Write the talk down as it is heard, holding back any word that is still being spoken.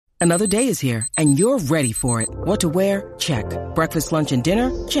Another day is here, and you're ready for it. What to wear? Check. Breakfast, lunch, and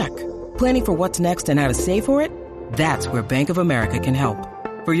dinner? Check. Planning for what's next and how to save for it? That's where Bank of America can help.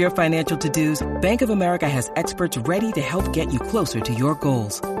 For your financial to-dos, Bank of America has experts ready to help get you closer to your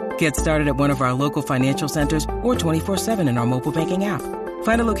goals. Get started at one of our local financial centers or 24/7 in our mobile banking app.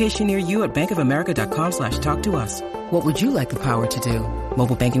 Find a location near you at bankofamerica.com/talktous. What would you like the power to do?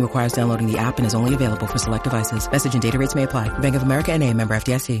 Mobile banking requires downloading the app and is only available for select devices. Message and data rates may apply. Bank of America N.A., member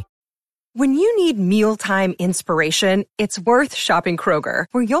FDIC. When you need mealtime inspiration, it's worth shopping Kroger,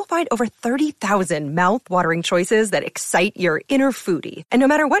 where you'll find over 30,000 mouth-watering choices that excite your inner foodie. And no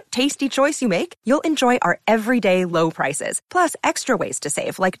matter what tasty choice you make, you'll enjoy our everyday low prices, plus extra ways to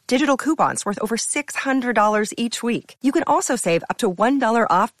save, like digital coupons worth over $600 each week. You can also save up to $1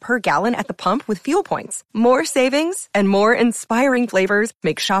 off per gallon at the pump with fuel points. More savings and more inspiring flavors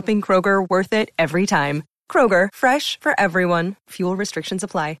make shopping Kroger worth it every time. Kroger, fresh for everyone. Fuel restrictions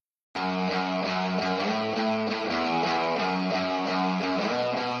apply.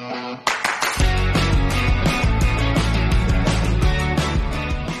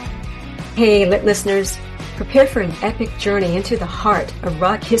 Hey, Lit listeners, prepare for an epic journey into the heart of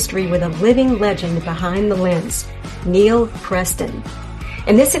rock history with a living legend behind the lens, Neal Preston.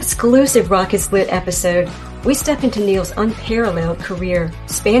 In this exclusive Rock is Lit episode, we step into Neal's unparalleled career,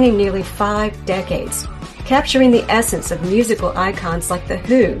 spanning nearly 5 decades, capturing the essence of musical icons like The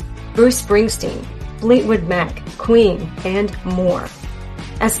Who, Bruce Springsteen, Fleetwood Mac, Queen, and more.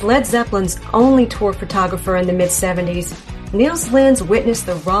 As Led Zeppelin's only tour photographer in the mid-70s, Neal's lens witnessed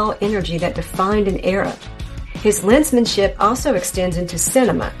the raw energy that defined an era. His lensmanship also extends into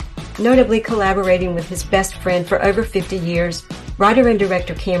cinema, notably collaborating with his best friend for over 50 years, writer and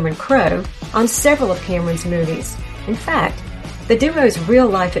director Cameron Crowe, on several of Cameron's movies. In fact, the duo's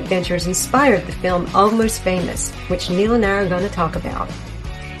real-life adventures inspired the film Almost Famous, which Neal and I are going to talk about.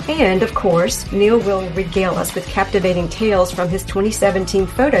 And, of course, Neal will regale us with captivating tales from his 2017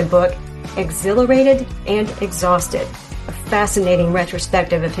 photo book, Exhilarated and Exhausted, a fascinating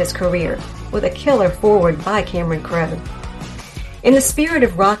retrospective of his career, with a killer foreword by Cameron Crowe. In the spirit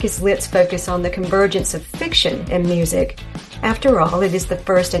of Rock is Lit's focus on the convergence of fiction and music, after all, it is the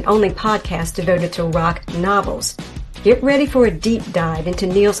first and only podcast devoted to rock novels. Get ready for a deep dive into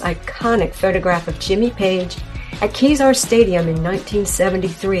Neal's iconic photograph of Jimmy Page at Kezar Stadium in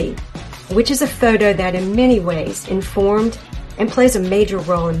 1973, which is a photo that in many ways informed and plays a major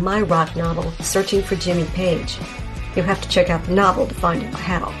role in my rock novel, Searching for Jimmy Page. You'll have to check out the novel to find out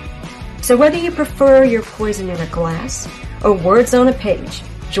how. So whether you prefer your poison in a glass or words on a page,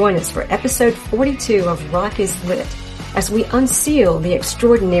 join us for episode 42 of Rock is Lit as we unseal the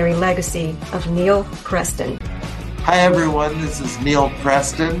extraordinary legacy of Neal Preston. Hi everyone, this is Neal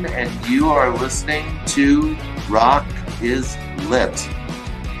Preston and you are listening to Rock is Lit.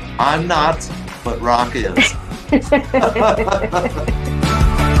 I'm not, but rock is.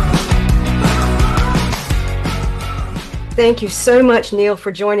 Thank you so much, Neal,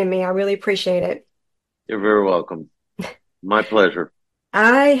 for joining me. I really appreciate it. You're very welcome. My pleasure.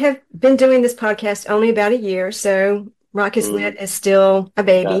 I have been doing this podcast only about a year, so Rock is Lit is still a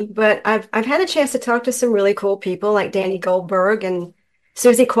baby, but I've had a chance to talk to some really cool people like Danny Goldberg and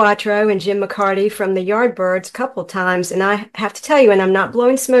Susie Quattro and Jim McCarty from the Yardbirds a couple of times, and I have to tell you, and I'm not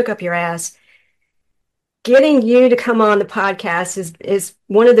blowing smoke up your ass, getting you to come on the podcast is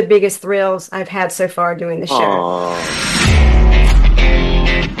one of the biggest thrills I've had so far doing the show. Aww.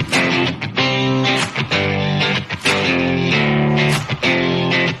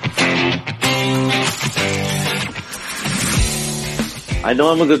 I know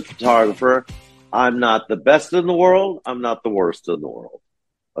I'm a good photographer. I'm not the best in the world. I'm not the worst in the world.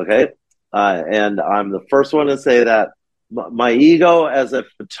 Okay? And I'm the first one to say that. My ego as a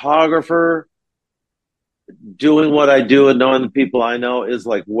photographer, doing what I do and knowing the people I know is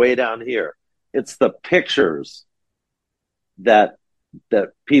like way down here. It's the pictures that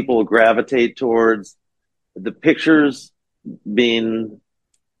people gravitate towards. The pictures mean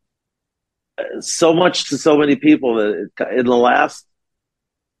so much to so many people that in the last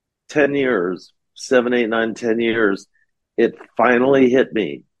 10 years, 7, 8, 9, 10 years, it finally hit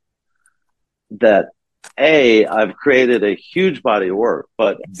me that A, I've created a huge body of work,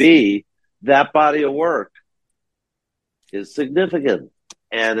 but B, that body of work is significant.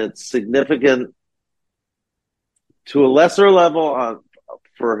 And it's significant to a lesser level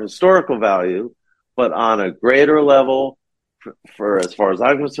for historical value, but on a greater level for as far as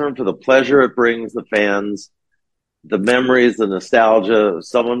I'm concerned, for the pleasure it brings the fans, the memories, the nostalgia. If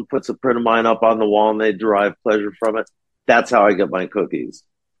someone puts a print of mine up on the wall and they derive pleasure from it, that's how I get my cookies.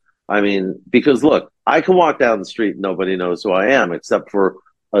 I mean, because look, I can walk down the street and nobody knows who I am except for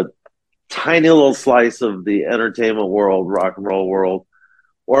a tiny little slice of the entertainment world, rock and roll world,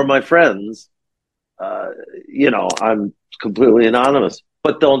 or my friends, uh, I'm completely anonymous,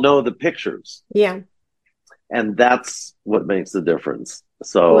 but they'll know the pictures. Yeah. And that's what makes the difference.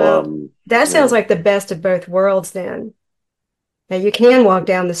 So, Well, that sounds like the best of both worlds then. Now you can walk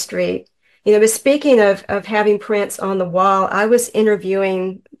down the street. But speaking of having prints on the wall, I was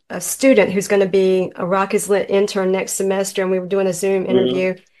interviewing a student who's going to be a Rock is Lit intern next semester, and we were doing a Zoom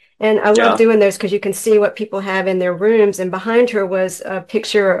interview. And I love yeah. doing those because you can see what people have in their rooms. And behind her was a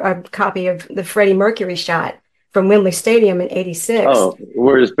copy of the Freddie Mercury shot from Wembley Stadium in '86. Oh,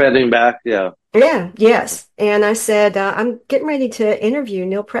 we're just bending back. Yeah. Yeah, yes. And I said, I'm getting ready to interview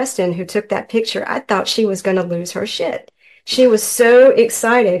Neal Preston, who took that picture. I thought she was going to lose her shit. She was so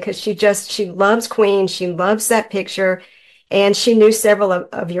excited because she loves Queen. She loves that picture. And she knew several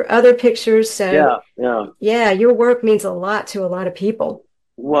of your other pictures. So, yeah, your work means a lot to a lot of people.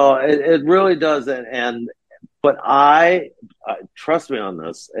 Well, it really does. But trust me on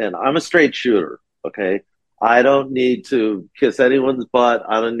this, and I'm a straight shooter. Okay. I don't need to kiss anyone's butt.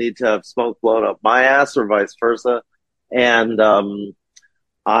 I don't need to have smoke blown up my ass or vice versa. And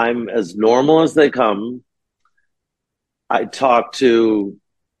I'm as normal as they come. I talk to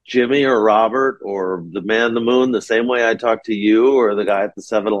Jimmy or Robert or the man in the moon the same way I talk to you or the guy at the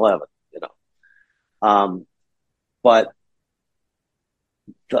 7-Eleven, But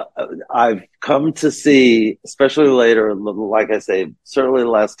I've come to see, especially later, like I say, certainly the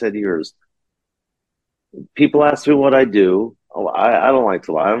last 10 years, people ask me what I do. Oh, I don't like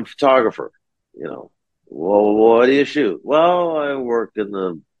to lie. I'm a photographer. Well, what do you shoot? Well, I work in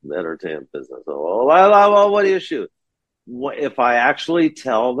the entertainment business. Oh, well, what do you shoot? If I actually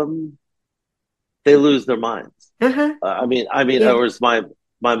tell them, they lose their minds. Uh-huh. It was my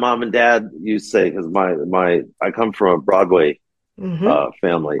mom and dad used to say, because I come from a Broadway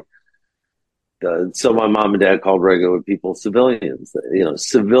family. So my mom and dad called regular people civilians.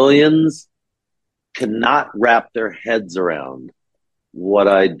 Civilians cannot wrap their heads around what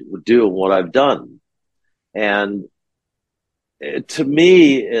I do and what I've done. And to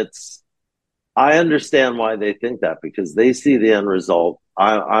me, I understand why they think that, because they see the end result.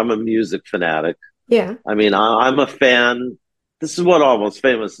 I'm a music fanatic. Yeah. I'm a fan. This is what Almost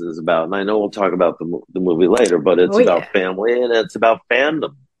Famous is about. And I know we'll talk about the movie later, but it's about family and it's about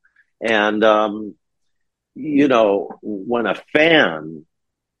fandom. And,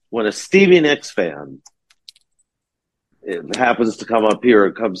 when a Stevie Nicks fan it happens to come up here,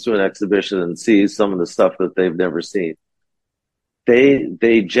 comes to an exhibition and sees some of the stuff that they've never seen,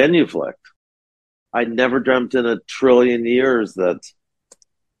 they genuflect. I never dreamt in a trillion years that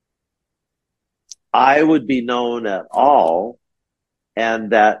I would be known at all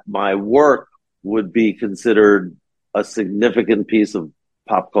and that my work would be considered a significant piece of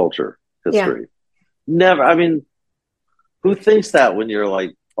pop culture history. Yeah. Never. Who thinks that when you're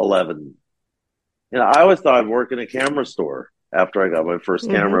like 11? I always thought I'd work in a camera store after I got my first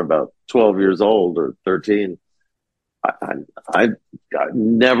camera about 12 years old or 13. I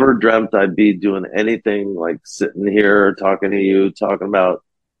never dreamt I'd be doing anything like sitting here talking to you, talking about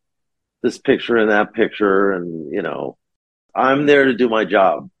this picture and that picture. And, I'm there to do my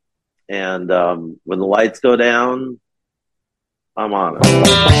job. And when the lights go down, I'm on it.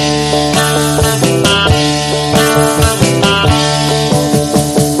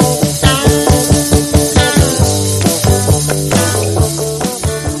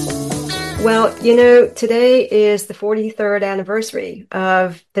 Well, today is the 43rd anniversary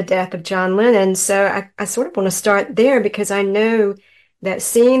of the death of John Lennon. So I sort of want to start there because I know that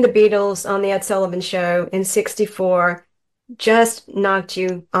seeing the Beatles on the Ed Sullivan Show in '64 just knocked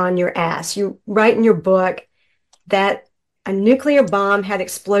you on your ass. You write in your book that a nuclear bomb had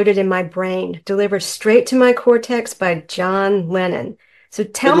exploded in my brain, delivered straight to my cortex by John Lennon. So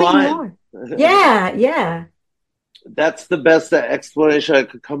tell me more. Yeah. That's the best explanation I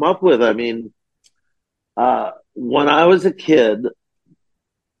could come up with. When I was a kid,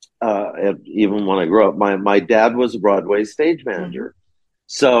 even when I grew up, my dad was a Broadway stage manager.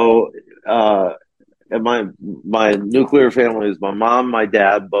 So, and my nuclear family is my mom, my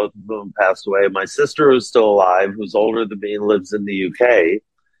dad, both of them passed away. My sister, who's still alive, who's older than me and lives in the UK,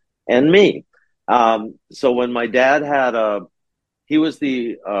 and me. So when my dad he was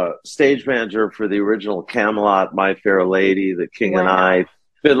the stage manager for the original Camelot, My Fair Lady, The King and I,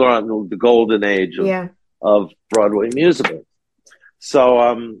 Fiddler on the Golden Age of Broadway musicals.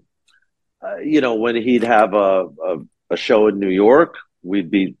 So, when he'd have a show in New York,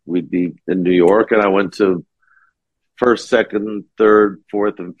 we'd be in New York, and I went to first, second, third,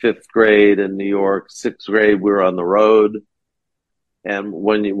 fourth, and fifth grade in New York. Sixth grade, we were on the road. And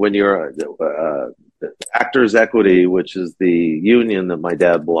when you're Actors Equity, which is the union that my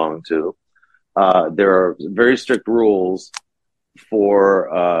dad belonged to, there are very strict rules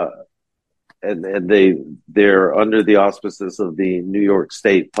for, and they're under the auspices of the New York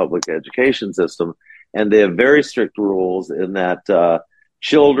State public education system, and they have very strict rules in that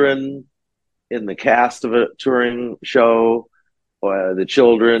children in the cast of a touring show, the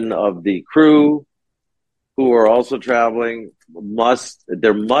children of the crew who are also traveling,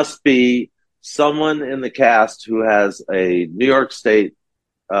 there must be someone in the cast who has a New York State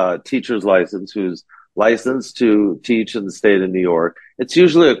teacher's license, who's licensed to teach in the state of New York. It's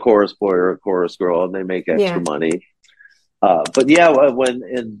usually a chorus boy or a chorus girl, and they make extra money. But yeah, when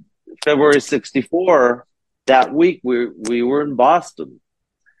in February '64, that week we were in Boston.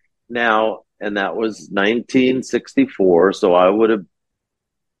 Now, and that was 1964, so I would have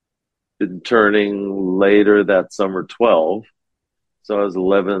been turning later that summer 12. So I was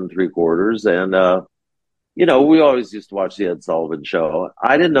 11 3/4. And, we always used to watch the Ed Sullivan Show.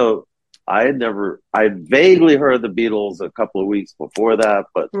 I didn't know, I'd vaguely heard the Beatles a couple of weeks before that,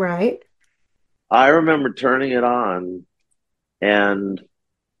 but right. I remember turning it on and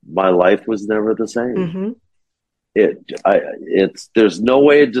my life was never the same. Mm-hmm. There's no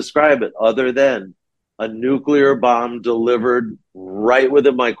way to describe it other than a nuclear bomb delivered right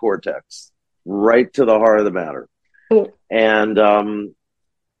within my cortex, right to the heart of the matter. Mm. And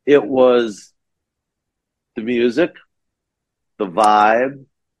it was the music, the vibe,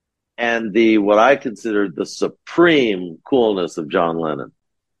 and what I considered the supreme coolness of John Lennon.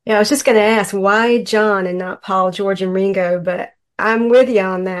 Yeah, I was just going to ask, why John and not Paul, George, and Ringo? But I'm with you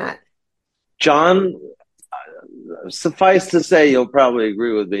on that. John, suffice to say, you'll probably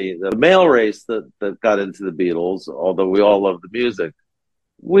agree with me, the male race that got into the Beatles, although we all love the music,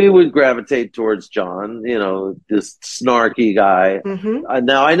 we would gravitate towards John, this snarky guy. Mm-hmm.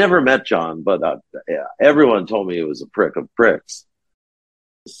 Now, I never met John, but everyone told me he was a prick of pricks.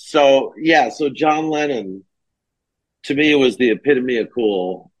 So John Lennon, to me, was the epitome of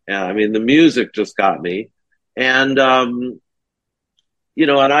cool. I mean, the music just got me. And, and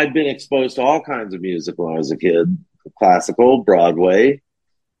I'd been exposed to all kinds of music when I was a kid, classical, Broadway.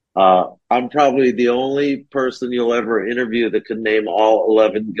 I'm probably the only person you'll ever interview that can name all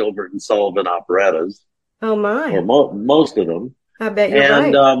 11 Gilbert and Sullivan operettas. Oh, my. Or most of them. I bet you're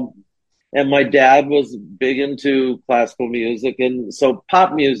right. And my dad was big into classical music. And so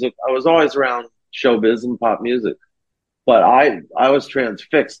pop music, I was always around showbiz and pop music. But I was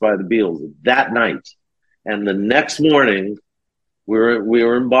transfixed by the Beatles that night. And the next morning, we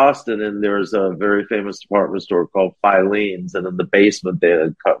were in Boston, and there was a very famous department store called Filene's, and in the basement they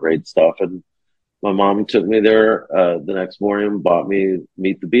had cut rate stuff. And my mom took me there the next morning and bought me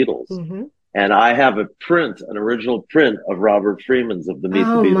Meet the Beatles. Mm-hmm. And I have an original print of Robert Freeman's of the Meet the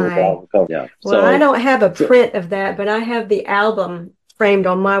Beatles album cover. Yeah. Well, I don't have a print of that, but I have the album framed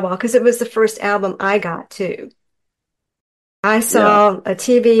on my wall because it was the first album I got too. I saw a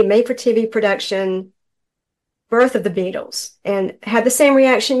made-for-TV production, Birth of the Beatles, and had the same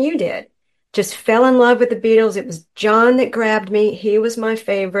reaction you did. Just fell in love with the Beatles. It was John that grabbed me. He was my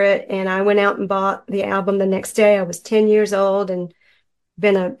favorite, and I went out and bought the album the next day. I was 10 years old and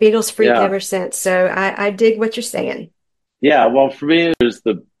been a Beatles freak ever since. So I dig what you're saying. Yeah, well, for me, there's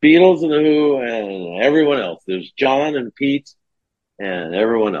the Beatles and the Who and everyone else. There's John and Pete and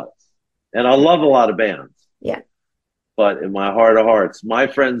everyone else. And I love a lot of bands. Yeah. But in my heart of hearts, my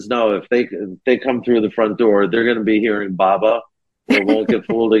friends know if they come through the front door, they're going to be hearing Baba or Won't Get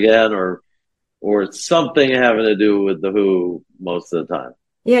Fooled Again or something having to do with the Who most of the time.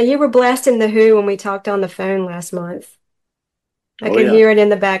 Yeah, you were blasting the Who when we talked on the phone last month. I could hear it in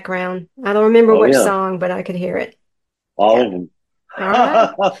the background. I don't remember which song, but I could hear it. All of them. All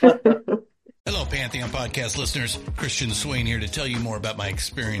right. Hello, Pantheon Podcast listeners. Christian Swain here to tell you more about my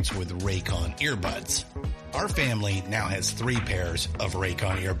experience with Raycon earbuds. Our family now has 3 pairs of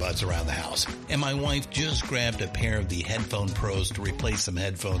Raycon earbuds around the house, and my wife just grabbed a pair of the Headphone Pros to replace some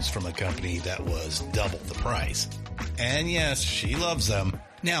headphones from a company that was double the price. And yes, she loves them.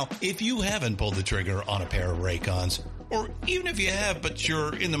 Now, if you haven't pulled the trigger on a pair of Raycons, or even if you have, but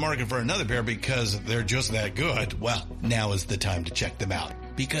you're in the market for another pair because they're just that good, well, now is the time to check them out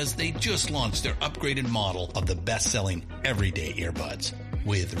because they just launched their upgraded model of the best-selling everyday earbuds.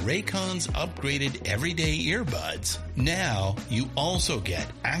 With Raycon's upgraded everyday earbuds, now you also get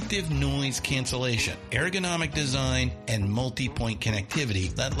active noise cancellation, ergonomic design, and multi-point connectivity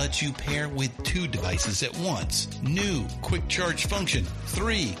that lets you pair with 2 devices at once. New quick charge function,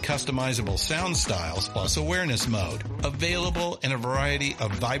 3 customizable sound styles, plus awareness mode. Available in a variety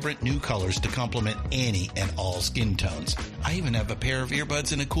of vibrant new colors to complement any and all skin tones. I even have a pair of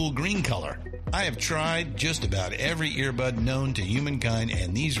earbuds in a cool green color. I have tried just about every earbud known to humankind,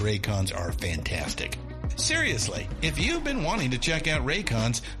 and these Raycons are fantastic. Seriously, if you've been wanting to check out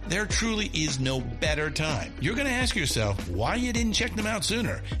Raycons, there truly is no better time. You're going to ask yourself why you didn't check them out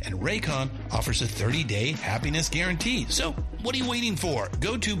sooner, and Raycon offers a 30-day happiness guarantee. So what are you waiting for?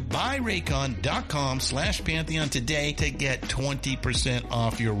 Go to buyraycon.com/Pantheon today to get 20%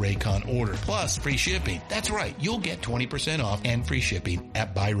 off your Raycon order, plus free shipping. That's right, you'll get 20% off and free shipping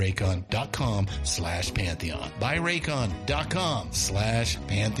at buyraycon.com/Pantheon.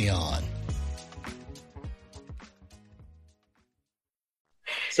 buyraycon.com/Pantheon.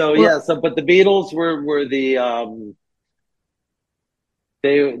 So but the Beatles were the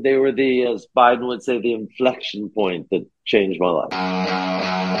they were the, as Biden would say, the inflection point that changed my life.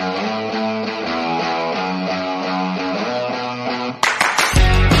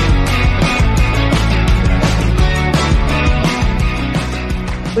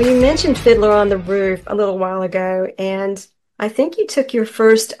 Well, you mentioned Fiddler on the Roof a little while ago, and I think you took your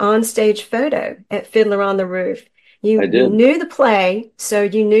first onstage photo at Fiddler on the Roof. You knew the play, so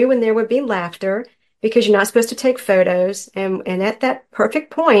you knew when there would be laughter, because you're not supposed to take photos. And at that perfect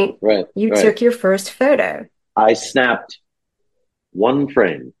point, you took your first photo. I snapped one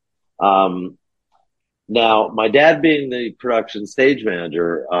frame. Now, my dad being the production stage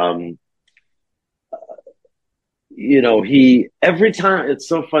manager, every time, it's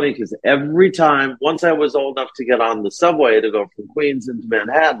so funny because every time, once I was old enough to get on the subway to go from Queens into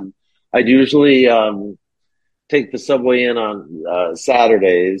Manhattan, I'd usually take the subway in on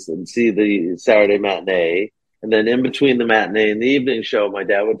Saturdays and see the Saturday matinee. And then in between the matinee and the evening show, my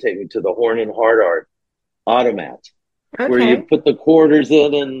dad would take me to the Horn and Hard Art automat, where you put the quarters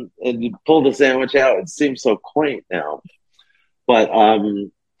in and you pull the sandwich out. It seems so quaint now. But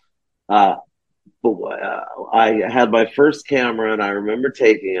I had my first camera, and I remember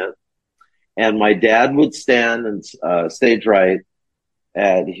taking it. And my dad would stand and stage right,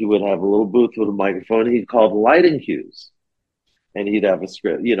 and he would have a little booth with a microphone. He'd call the lighting cues, and he'd have a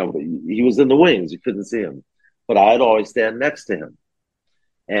script. But he was in the wings; you couldn't see him. But I'd always stand next to him,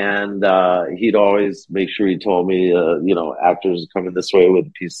 and he'd always make sure he told me, actors coming this way with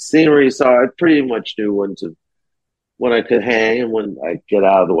a piece of scenery. So I pretty much knew when I could hang and when I get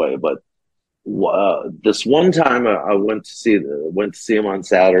out of the way. But this one time, I went to see him on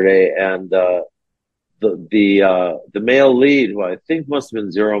Saturday, and the male lead, who I think must have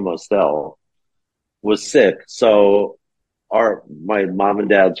been Zero Mostel, was sick. So my mom and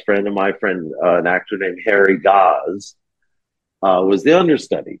dad's friend and my friend, an actor named Harry Goz, was the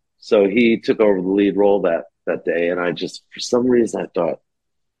understudy. So he took over the lead role that day, and I just, for some reason, I thought,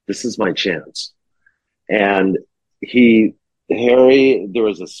 this is my chance. And Harry, there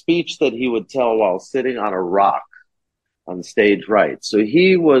was a speech that he would tell while sitting on a rock on stage right. So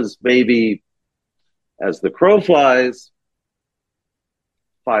he was maybe, as the crow flies,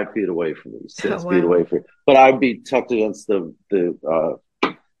 5 feet away from me, 6 feet away from me. But I'd be tucked against the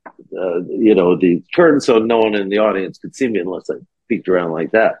curtain, so no one in the audience could see me unless I peeked around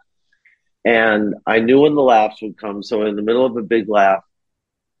like that. And I knew when the laughs would come. So in the middle of a big laugh,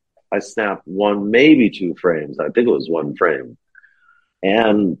 I snapped 1, maybe 2 frames. I think it was 1 frame.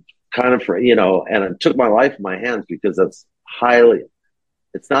 And kind of, and I took my life in my hands, because it's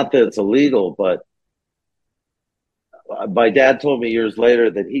not that it's illegal, but my dad told me years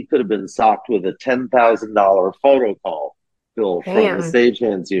later that he could have been socked with a $10,000 photo call bill from the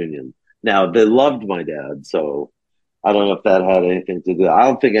Stagehands Union. Now, they loved my dad, so I don't know if that had anything to do. I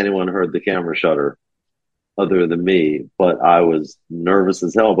don't think anyone heard the camera shutter other than me, but I was nervous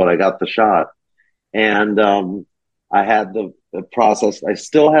as hell, but I got the shot. And I had the process. I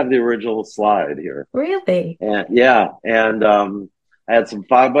still have the original slide here. Really? And I had some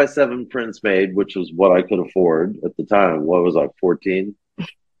 5x7 prints made, which was what I could afford at the time. What was I, 14,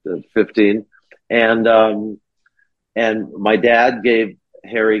 15? And my dad gave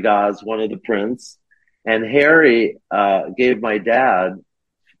Harry Goz one of the prints, and Harry gave my dad,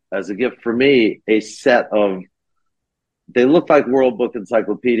 as a gift for me, a set of, they looked like World Book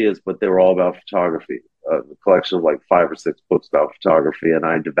encyclopedias, but they were all about photography. A collection of like 5 or 6 books about photography, and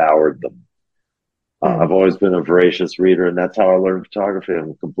I devoured them. I've always been a voracious reader, and that's how I learned photography.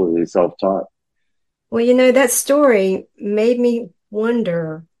 I'm completely self-taught. Well, that story made me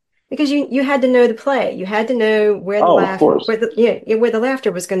wonder, because you had to know the play, you had to know where the Oh, of laugh, course. where the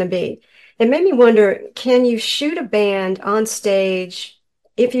laughter was going to be. It made me wonder, can you shoot a band on stage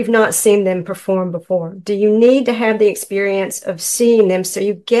if you've not seen them perform before? Do you need to have the experience of seeing them so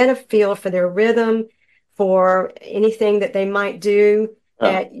you get a feel for their rhythm, for anything that they might do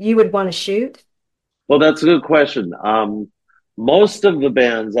Yeah. that you would want to shoot? Well, that's a good question. Most of the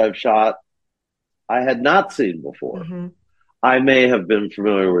bands I've shot, I had not seen before. Hmm. I may have been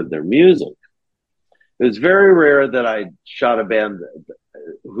familiar with their music. It was very rare that I shot a band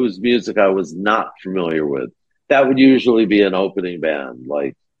whose music I was not familiar with. That would usually be an opening band,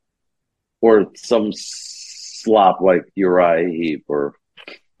 like, or some slop like Uriah Heep, or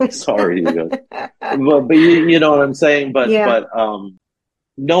sorry, you guys, but you know what I'm saying. Yeah. But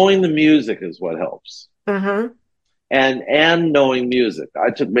knowing the music is what helps, Uh-huh. and knowing music. I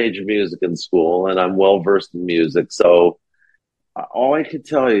took major music in school, and I'm well versed in music. So all I can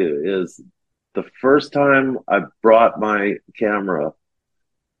tell you is the first time I brought my camera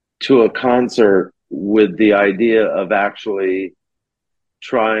to a concert with the idea of actually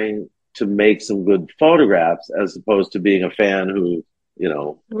trying to make some good photographs as opposed to being a fan who, just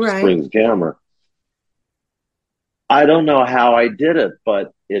Right. brings a camera. I don't know how I did it,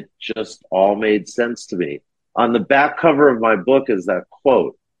 but it just all made sense to me. On the back cover of my book is that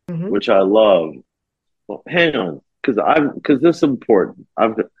quote, Hmm. which I love. Well, hang on, because this is important.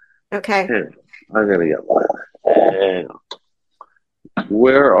 Okay. Hang on, I'm gonna get one. Hang on.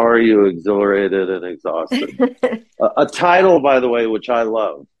 Where are you, exhilarated and exhausted? A title, by the way, which I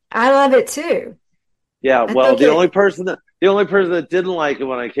love. I love it too. Yeah, I well, think the only person that didn't like it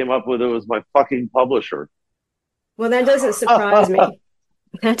when I came up with it was my fucking publisher. well, that doesn't surprise but me.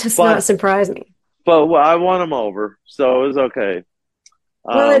 That does not surprise me. well, I won them over, so it was okay.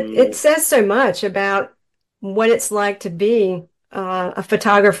 Well, it Um, says so much about what it's like to be a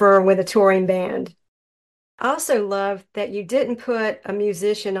photographer with a touring band. I also love that you didn't put a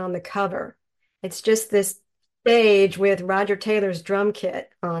musician on the cover. It's just this stage with Roger Taylor's drum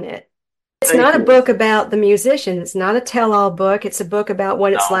kit on it. It's Thank not a you. book about the musician. It's not a tell-all book. It's a book about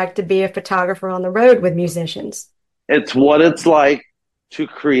what it's No, like to be a photographer on the road with musicians. it's what it's like to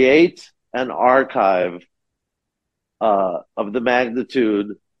create an archive of the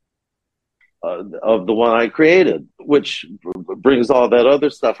magnitude of the one I created, which brings all that other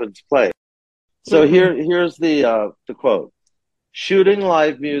stuff into play. So Hmm. here's the quote: "Shooting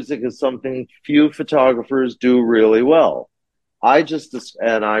live music is something few photographers do really well.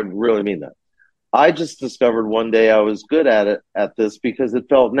 And I really mean that. I just discovered one day I was good at this because it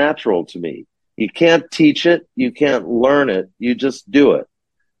felt natural to me. You can't teach it, you can't learn it, you just do it.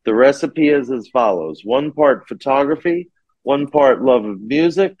 The recipe is as follows: one part photography, one part love of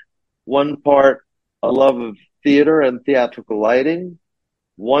music, one part a love of theater and theatrical lighting,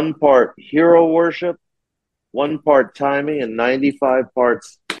 one part hero worship, one part timing, and 95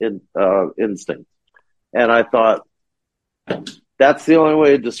 parts instinct." And I thought, that's the only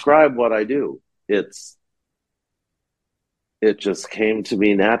way to describe what I do. It just came to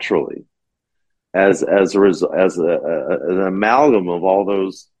me naturally as a result, an amalgam of all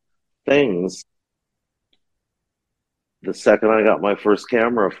those things. The second I got my first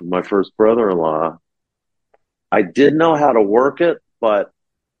camera from my first brother-in-law, I didn't know how to work it, but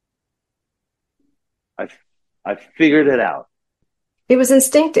I I figured it out. It was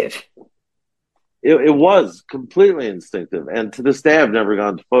instinctive. It was completely instinctive, and to this day, I've never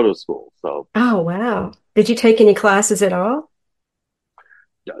gone to photo school. So Oh, wow. Did you take any classes at all?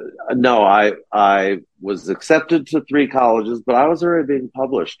 no, I was accepted to 3 colleges, but I was already being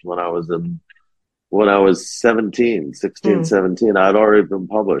published when I was 17, 16, Hmm. 17. I'd already been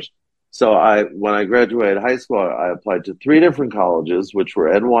published. So when I graduated high school, I applied to 3 different colleges, which were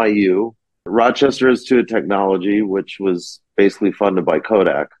NYU, Rochester Institute of Technology, which was basically funded by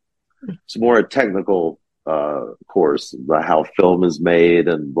Kodak. It's more a technical course, how film is made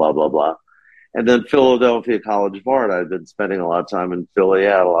and blah, blah, blah. And then Philadelphia College of Art. I'd been spending a lot of time in Philly.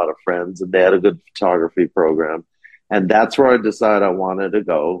 I had a lot of friends, and they had a good photography program. And that's where I decided I wanted to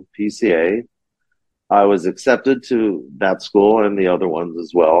go, PCA. I was accepted to that school and the other ones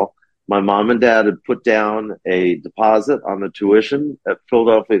as well. My mom and dad had put down a deposit on the tuition at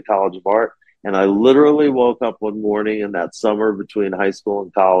Philadelphia College of Art. And I literally woke up one morning in that summer between high school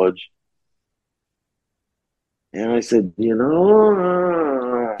and college. And I said, I don't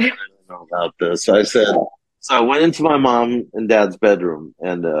know about this. So I went into my mom and dad's bedroom,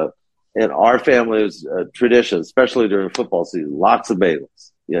 and our family was a tradition, especially during football season, lots of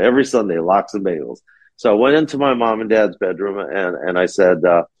bagels. Every Sunday, lots of bagels. So I went into my mom and dad's bedroom, and I said,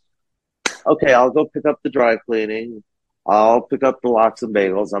 okay, I'll go pick up the dry cleaning. I'll pick up the lox and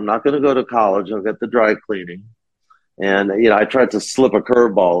bagels. I'm not going to go to college. I'll get the dry cleaning. And, I tried to slip a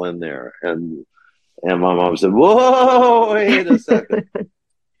curveball in there. And my mom said, whoa, wait a second.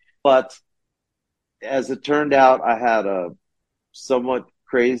 But as it turned out, I had a somewhat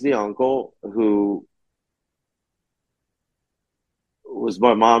crazy uncle who was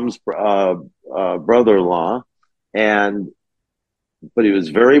my mom's brother-in-law, but he was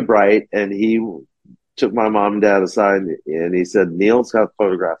very bright, and he took my mom and dad aside, and he said, Neal's got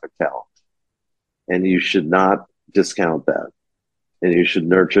photographic talent, and you should not discount that, and you should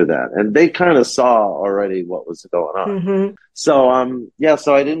nurture that. And they kind of saw already what was going on. Mm-hmm. So,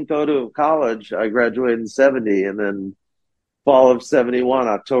 so I didn't go to college. I graduated in 70, and then fall of 71,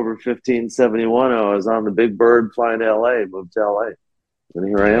 October 15, 71, I was on the Big Bird flying to LA, moved to LA. And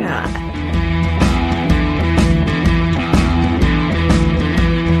here I am. Yeah.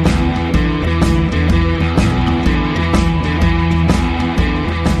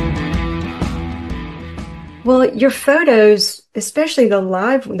 Well, your photos, especially the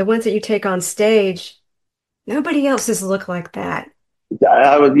ones that you take on stage, nobody else's look like that.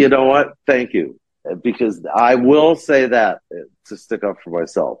 You know what? Thank you. Because I will say that to stick up for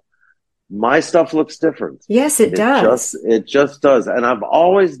myself. My stuff looks different. Yes, it does. It just does. And I've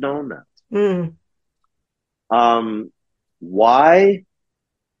always known that. Why?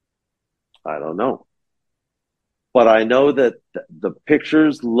 I don't know. But I know that the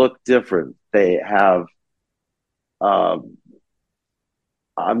pictures look different. They have, I'm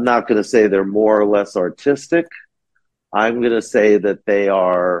not going to say they're more or less artistic. I'm going to say that they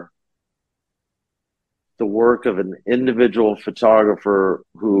are the work of an individual photographer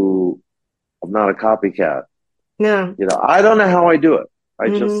who, I'm not a copycat. No. I don't know how I do it.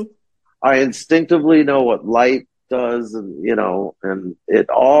 I instinctively know what light does, and and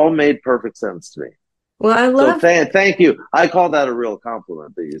it all made perfect sense to me. Well, I love. So thank you. I call that a real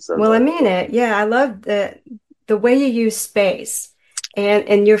compliment that you said. Well, that. I mean it. Yeah, I love the way you use space,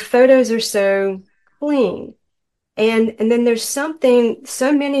 and your photos are so clean. And then there's so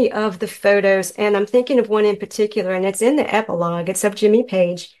many of the photos, and I'm thinking of one in particular, and it's in the epilogue. It's of Jimmy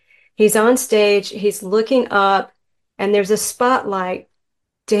Page. He's on stage, he's looking up, and there's a spotlight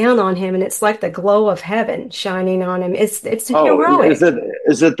down on him, and it's like the glow of heaven shining on him. It's heroic.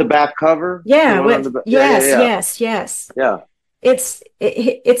 Is it the back cover? Yeah. Yes. Yeah. It's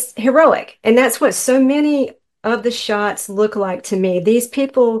heroic, and that's what so many of the shots look like to me. These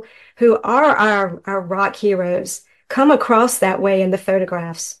people who are our rock heroes come across that way in the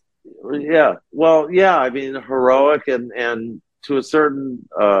photographs. Yeah. Well, yeah. I mean, heroic and to a certain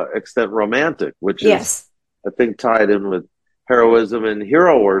extent romantic, which is, I think, tied in with heroism and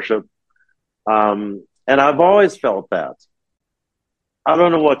hero worship. And I've always felt that. I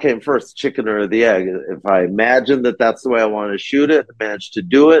don't know what came first, the chicken or the egg. If I imagined that that's the way I wanted to shoot it, managed to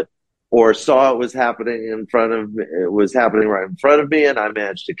do it, or saw it was happening it was happening right in front of me, and I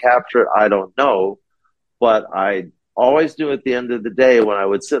managed to capture it, I don't know. But I always knew at the end of the day, when I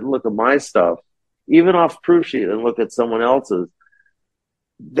would sit and look at my stuff, even off proof sheet, and look at someone else's,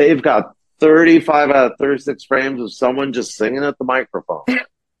 they've got 35 out of 36 frames of someone just singing at the microphone.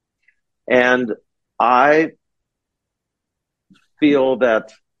 And I feel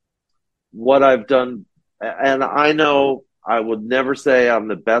that what I've done, and I know I would never say I'm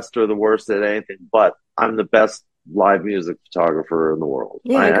the best or the worst at anything, but I'm the best live music photographer in the world.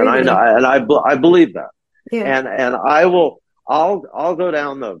 Yeah, I know, and I believe that. Yeah. And I'll go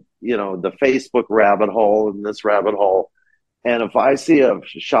down the Facebook rabbit hole and this rabbit hole. And if I see a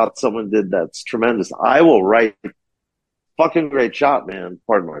shot someone did that's tremendous, I will write, fucking great shot, man.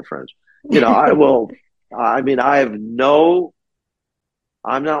 Pardon my French. I will. I mean, I'm not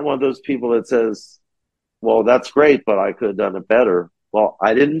one of those people that says, well, that's great, but I could have done it better. Well,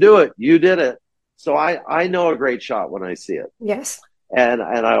 I didn't do it. You did it. So I know a great shot when I see it. Yes. And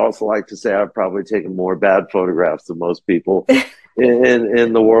I also like to say I've probably taken more bad photographs than most people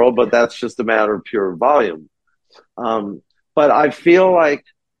in the world, but that's just a matter of pure volume. But I feel like,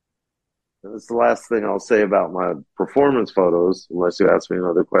 that's the last thing I'll say about my performance photos, unless you ask me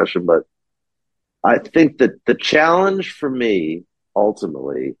another question, but I think that the challenge for me,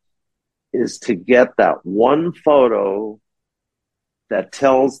 ultimately, is to get that one photo that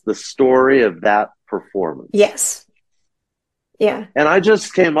tells the story of that performance. Yes. Yeah. And I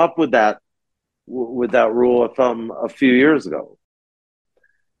just came up with that rule of thumb a few years ago.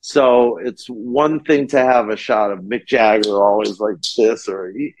 So it's one thing to have a shot of Mick Jagger always like this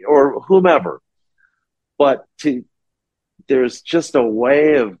or whomever, but there's just a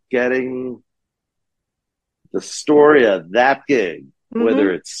way of getting the story of that gig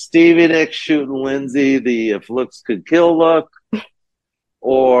whether it's Stevie Nicks shooting Lindsay, the If Looks Could Kill look,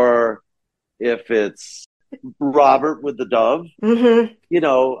 or if it's Robert with the dove,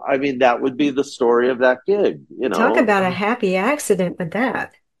 I mean, that would be the story of that gig, Talk about a happy accident with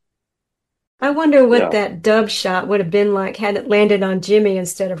that. I wonder what Yeah. that dove shot would have been like had it landed on Jimmy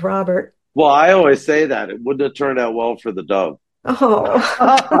instead of Robert. Well, I always say that. It wouldn't have turned out well for the dove. Oh.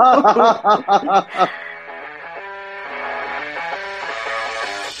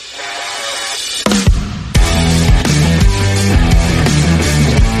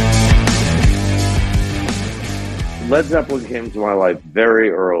 Led Zeppelin came to my life very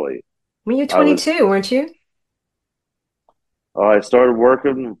early. When you were 22, weren't you? I started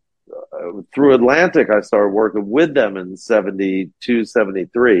working through Atlantic. I started working with them in 72,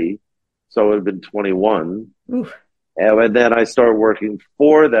 73. So it would have been 21. Oof. And then I started working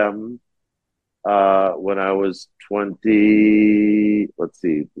for them when I was 20. Let's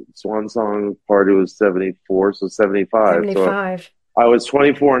see, Swan Song party was 74, so 75. 75. So I was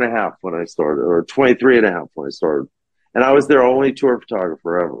 24 and a half when I started, or 23 and a half when I started. And I was their only tour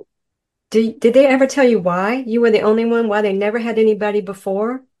photographer ever. Did they ever tell you why you were the only one? Why they never had anybody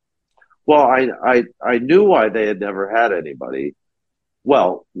before? Well, I knew why they had never had anybody.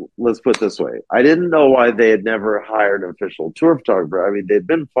 Well, let's put it this way. I didn't know why they had never hired an official tour photographer. I mean, they'd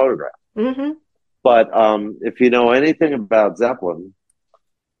been photographed. But if you know anything about Zeppelin,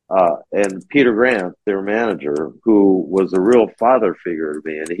 and Peter Grant, their manager, who was a real father figure to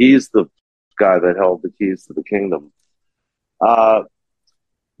me, and he's the guy that held the keys to the kingdom,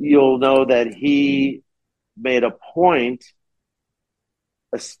 you'll know that he made a point,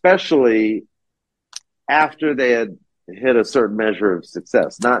 especially after they had hit a certain measure of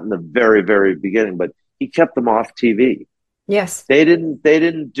success, not in the very, very beginning, but he kept them off TV. Yes. They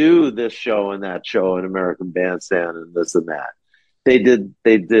didn't do this show and that show in American Bandstand and this and that. They did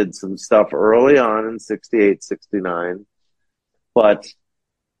some stuff early on in 68, 69, but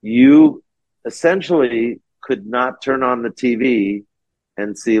you essentially could not turn on the TV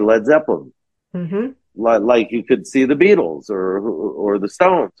and see Led Zeppelin. Like you could see the Beatles or the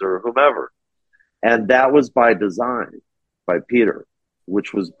Stones or whomever. And that was by design, by Peter,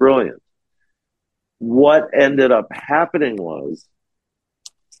 which was brilliant. What ended up happening was,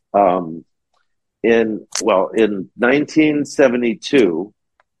 in 1972,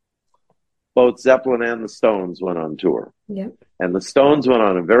 both Zeppelin and the Stones went on tour. Yep. And the Stones went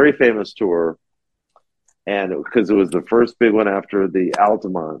on a very famous tour, and because it was the first big one after the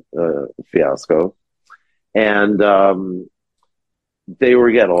Altamont fiasco, and they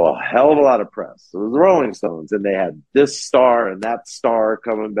were getting a hell of a lot of press. It was the Rolling Stones, and they had this star and that star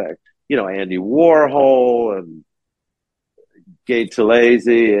coming back. Andy Warhol and Gay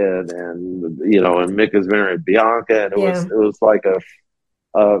Talese and Mick Azmir and Bianca, and it was like a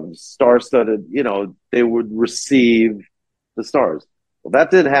star-studded. They would receive the stars. Well,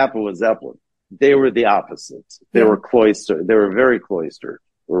 that didn't happen with Zeppelin. They were the opposites. They were cloistered. They were very cloistered.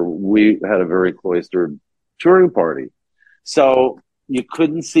 Or we had a very cloistered touring party, so you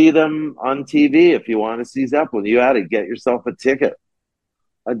couldn't see them on TV if you wanted to see Zeppelin. You had to get yourself a ticket.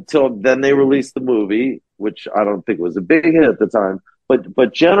 Until then, they released the movie, which I don't think was a big hit at the time.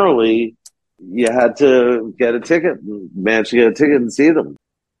 But generally, you had to get a ticket, manage to get a ticket and see them.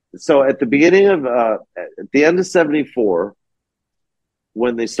 So at the beginning of, at the end of 74,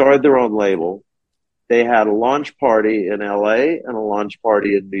 when they started their own label, they had a launch party in LA and a launch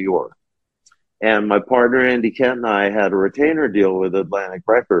party in New York. And my partner, Andy Kent, and I had a retainer deal with Atlantic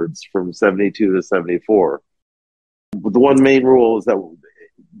Records from 72 to 74. The one main rule is that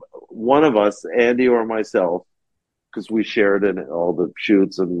one of us, Andy or myself, because we shared in all the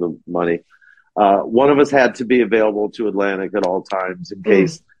shoots and the money, one of us had to be available to Atlantic at all times in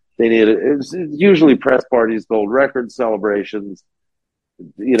case they needed it. It was usually press parties, gold record celebrations,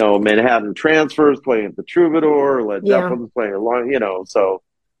 Manhattan Transfers playing at the Troubadour, Led Zeppelin's playing along,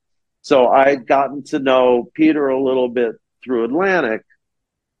 so I'd gotten to know Peter a little bit through Atlantic,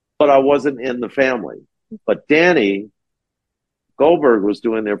 but I wasn't in the family. But Danny Goldberg was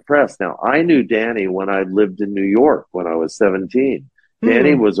doing their press. Now, I knew Danny when I lived in New York when I was 17.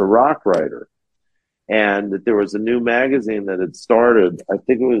 Danny was a rock writer. And there was a new magazine that had started. I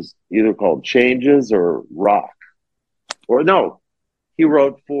think it was either called Changes or Rock. Or no, he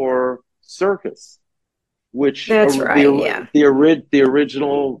wrote for Circus, which That's right, the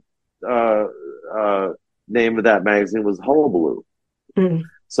original name of that magazine was Hullabaloo.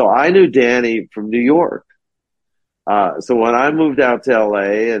 So I knew Danny from New York. So when I moved out to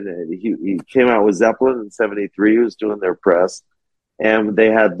LA and he came out with Zeppelin in 73, he was doing their press, and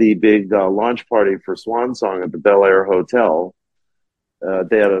they had the big launch party for Swan Song at the Bel Air Hotel.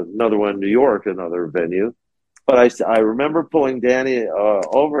 They had another one in New York, another venue. But I remember pulling Danny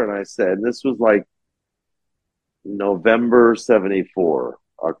over, and I said, and this was like November 74,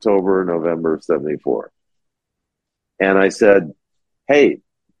 October, November 74. And I said, hey,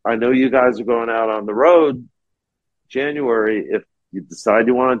 I know you guys are going out on the road January. If you decide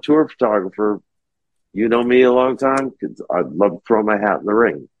you want a tour photographer, you know me a long time, because I'd love to throw my hat in the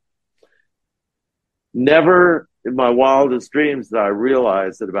ring. Never in my wildest dreams did I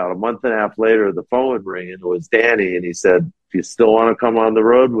realize that about a month and a half later, the phone would ring, and it was Danny, and he said, if you still want to come on the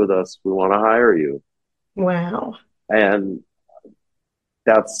road with us, we want to hire you. Wow. And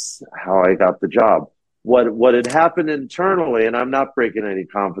that's how I got the job. What had happened internally, and I'm not breaking any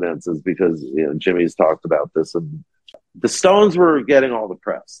confidences because Jimmy's talked about this, and the Stones were getting all the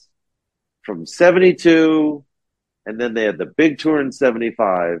press from 72, and then they had the big tour in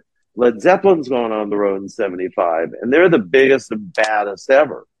 75. Led Zeppelin's going on the road in 75, and they're the biggest and baddest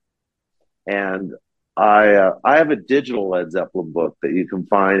ever. And I have a digital Led Zeppelin book that you can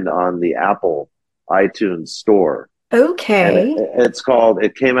find on the Apple iTunes store. Okay. And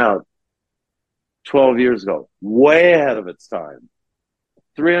it came out 12 years ago, way ahead of its time.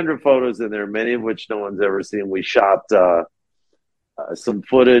 300 photos in there, many of which no one's ever seen. We shot some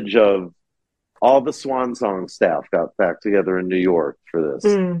footage of all the Swan Song staff got back together in New York for this.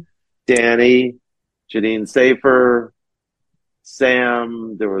 Danny, Janine Safer,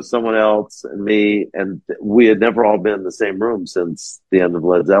 Sam, there was someone else, and me, and we had never all been in the same room since the end of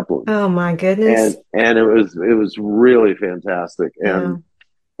Led Zeppelin. Oh my goodness! And it was really fantastic. And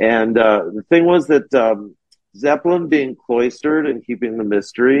the thing was that Zeppelin, being cloistered and keeping the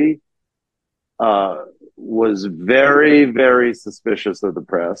mystery, was very, very suspicious of the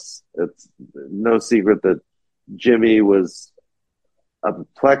press. It's no secret that Jimmy was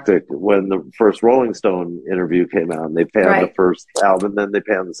apoplectic when the first Rolling Stone interview came out, and they panned the first album, then they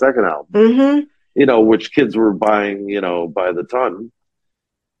panned the second album, which kids were buying, by the ton.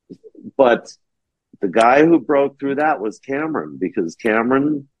 But the guy who broke through that was Cameron, because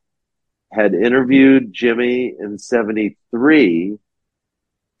Cameron had interviewed Jimmy in 73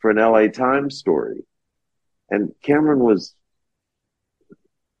 for an LA Times story. And Cameron was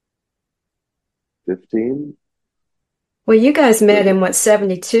 15. Well, you guys met in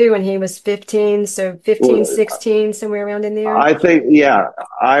 72, and he was 15, so 15, 16, somewhere around in there? I think, yeah.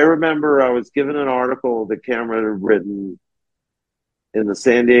 I remember I was given an article that Cameron had written in the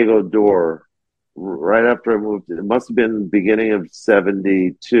San Diego Door right after I moved. It must have been the beginning of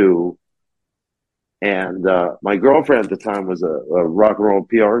 72. And my girlfriend at the time was a rock and roll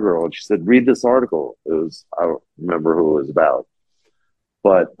PR girl, and she said, read this article. I don't remember who it was about.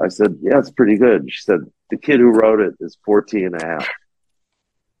 But I said, yeah, it's pretty good. She said, the kid who wrote it is 14 and a half.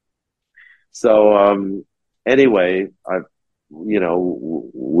 So anyway,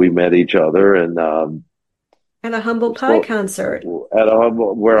 we met each other, and at a humble pie concert. At a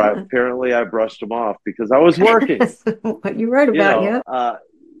humble, where I brushed him off because I was working. What you wrote about,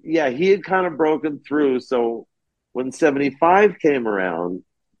 yeah, he had kind of broken through. So when 75 came around,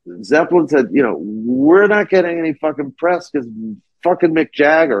 Zeppelin said, we're not getting any fucking press because fucking Mick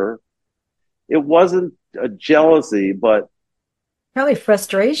Jagger. It wasn't a jealousy, but probably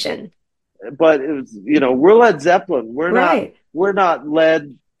frustration. But it was, we're Led Zeppelin. We're not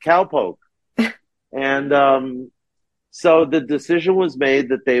Led Cowpoke. And so the decision was made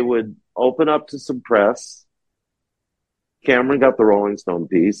that they would open up to some press. Cameron got the Rolling Stone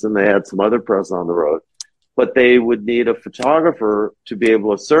piece, and they had some other press on the road. But they would need a photographer to be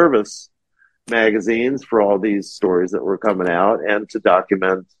able to service magazines for all these stories that were coming out, and to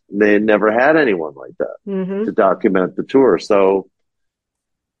document. They never had anyone like that to document the tour. So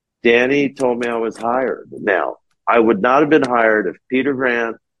Danny told me I was hired. Now, I would not have been hired if Peter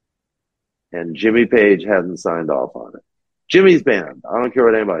Grant and Jimmy Page hadn't signed off on it. Jimmy's band. I don't care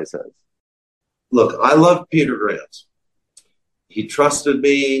what anybody says. Look, I love Peter Grant. He trusted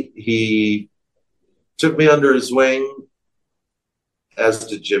me. He took me under his wing, as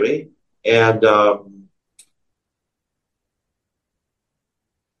did Jimmy. And,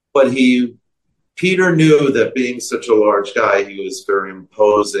 but Peter knew that being such a large guy, he was very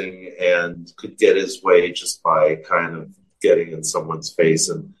imposing and could get his way just by kind of getting in someone's face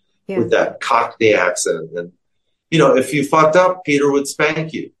and with that Cockney accent. And, if you fucked up, Peter would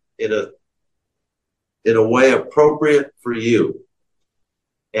spank you in a way appropriate for you.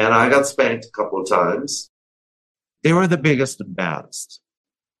 And I got spanked a couple of times. They were the biggest and baddest.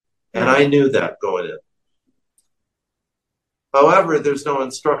 And I knew that going in. However, there's no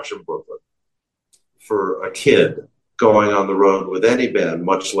instruction booklet for a kid going on the road with any band,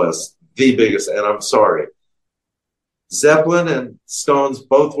 much less the biggest. And I'm sorry, Zeppelin and Stones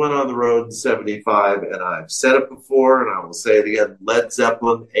both went on the road in 75, and I've said it before, and I will say it again. Led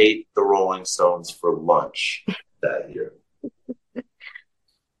Zeppelin ate the Rolling Stones for lunch that year.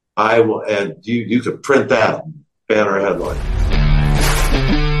 I will, and you could print that banner headline.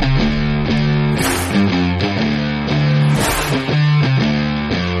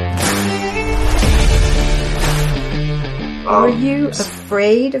 Were you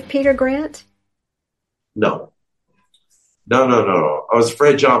afraid of Peter Grant? No. I was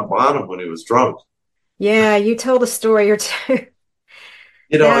afraid of John Bonham when he was drunk. Yeah, you told a story or two.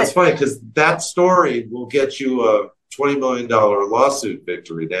 It's funny because that story will get you a $20 million lawsuit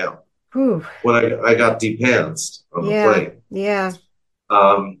victory now. Whew. When I got depantsed on the plane. Yeah.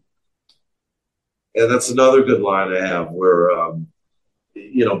 And that's another good line I have where,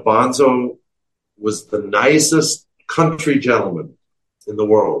 Bonzo was the nicest country gentleman in the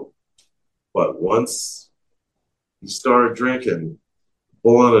world. But once he started drinking,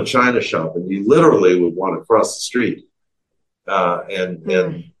 bull in a china shop, and you literally would want to cross the street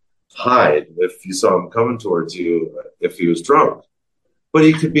and hide if you saw him coming towards you if he was drunk. But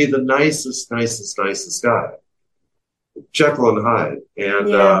he could be the nicest guy. Jekyll and Hyde. And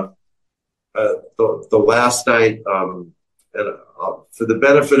the last night, and for the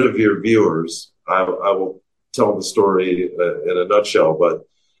benefit of your viewers, I will tell the story in a nutshell. But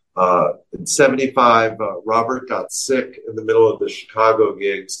in 75, Robert got sick in the middle of the Chicago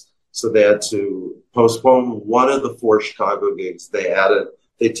gigs, so they had to postpone one of the 4 Chicago gigs. They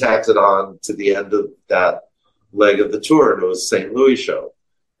tacked it on to the end of that leg of the tour, and it was St. Louis show.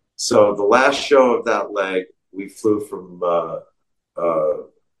 So the last show of that leg, we flew from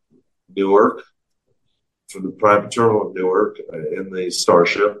Newark, from the private terminal of Newark in the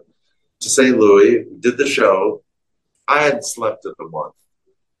Starship to St. Louis. We did the show. I hadn't slept in a month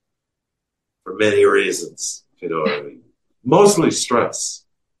for many reasons, you know what I mean? Mostly stress,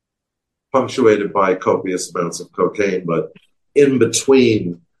 punctuated by copious amounts of cocaine, but in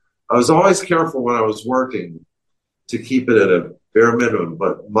between, I was always careful when I was working to keep it at a bare minimum.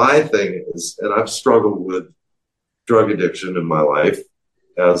 But my thing is, and I've struggled with drug addiction in my life,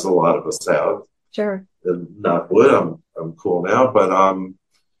 as a lot of us have. Sure. And knock wood, I'm cool now, but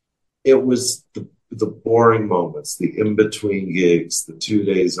it was the boring moments, the in-between gigs, the 2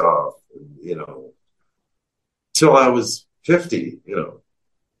 days off, you know, till I was 50, you know.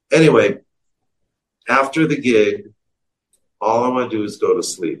 Anyway, after the gig, all I want to do is go to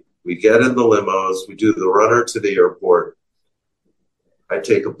sleep. We get in the limos, we do the runner to the airport. I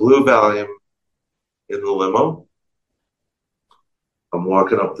take a blue Valium in the limo. I'm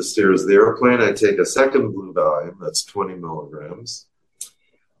walking up the stairs of the airplane. I take a second blue Valium, that's 20 milligrams.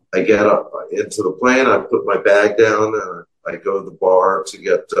 I get up into the plane, I put my bag down, and I go to the bar to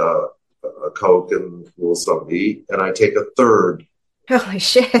get a Coke and a little something to eat, and I take a third Holy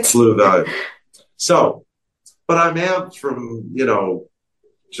shit. blue Valium. So, but I'm amped from, you know,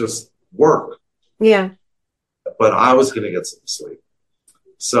 just work. Yeah. But I was going to get some sleep.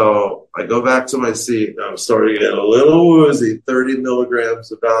 So I go back to my seat, and I'm starting to get a little woozy, 30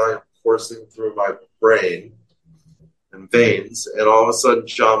 milligrams of Valium coursing through my brain and veins, and all of a sudden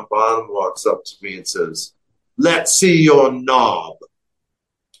John Bonham walks up to me and says, "Let's see your knob."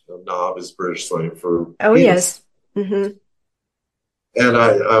 The knob is British slang for oh penis. Yes. Mm-hmm. And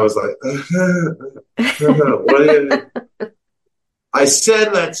I was like, what are you? I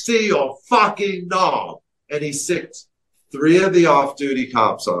said, "Let's see your fucking knob." And he sicked 3 of the off-duty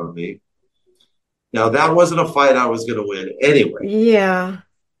cops on me. Now, that wasn't a fight I was going to win anyway. Yeah.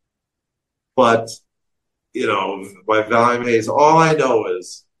 But, you know, my Valium haze, all I know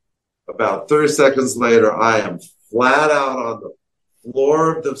is about 30 seconds later, I am flat out on the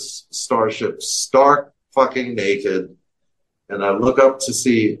floor of the Starship, stark fucking naked. And I look up to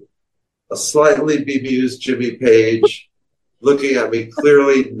see a slightly bemused Jimmy Page looking at me,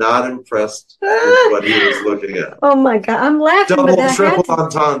 clearly not impressed with what he was looking at. Oh my God. I'm laughing. Double, but triple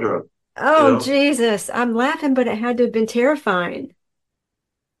entendre. Oh, you know? Jesus. I'm laughing, but it had to have been terrifying.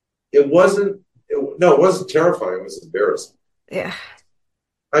 It wasn't terrifying. It was embarrassing. Yeah.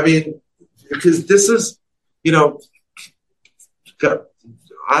 I mean, because this is, you know,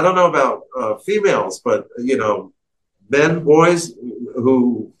 I don't know about females, but, you know, men, boys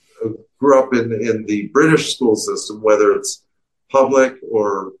who grew up in the British school system, whether it's public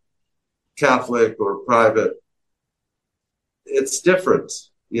or Catholic or private, it's different.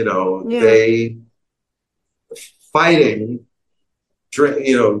 You know, they fighting,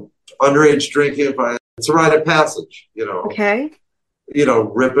 you know, underage drinking, it's a rite of passage, you know. Okay. You know,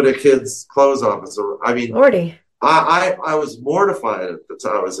 ripping a kid's clothes off. I mean, Lordy. I was mortified at the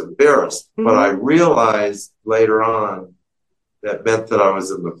time. I was embarrassed, but I realized later on that meant that I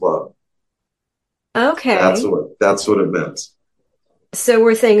was in the club. Okay. That's what it meant. So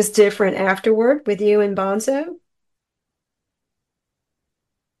were things different afterward with you and Bonzo?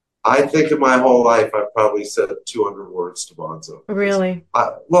 I think in my whole life, I probably said 200 words to Bonzo. Really?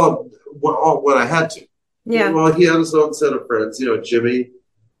 When I had to. Yeah. Well, he had his own set of friends. Jimmy.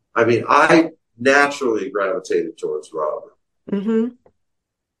 I mean, I naturally gravitated towards Robert and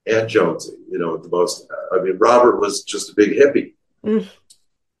Jonesy. The most. I mean, Robert was just a big hippie.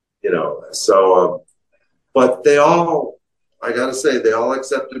 So, but they all, I got to say, they all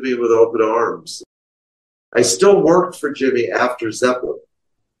accepted me with open arms. I still worked for Jimmy after Zeppelin.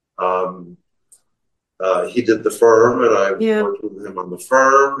 He did the Firm, and I worked with him on the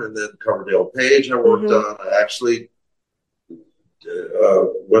Firm, and then Coverdale Page I worked on. I actually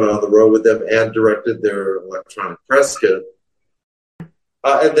went on the road with them and directed their electronic press kit.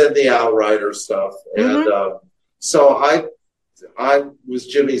 And then the Outrider stuff. And so I was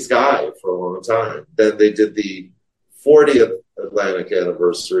Jimmy's guy for a long time. Then they did the 40th Atlantic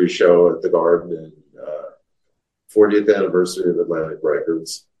anniversary show at the Garden, and 40th anniversary of Atlantic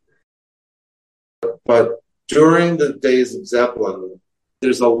Records. But during the days of Zeppelin,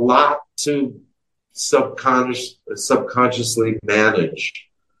 there's a lot to subconsciously manage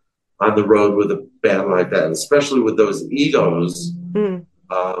on the road with a band like that, especially with those egos. And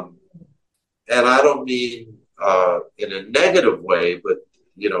I don't mean in a negative way, but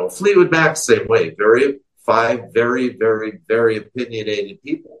Fleetwood Mac, same way. Five very, very, very opinionated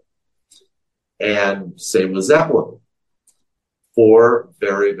people. And same with Zeppelin. 4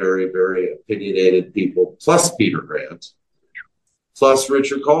 very, very, very opinionated people, plus Peter Grant, plus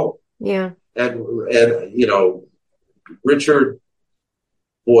Richard Cole. Yeah. And Richard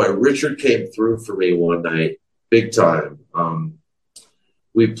came through for me one night, big time.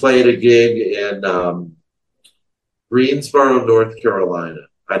 We played a gig in Greensboro, North Carolina.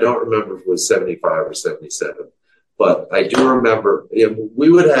 I don't remember if it was 75 or 77, but I do remember we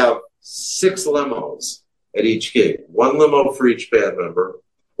would have 6 limos at each gig. 1 limo for each band member,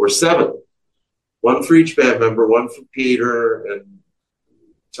 or 7. 1 for each band member, 1 for Peter and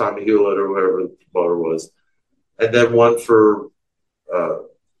Tommy Hewlett or whoever the promoter was, and then 1 for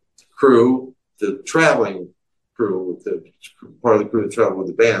crew, the traveling crew, part of the crew that traveled with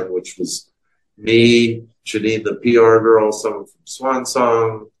the band, which was me, Janine, the PR girl, someone from Swan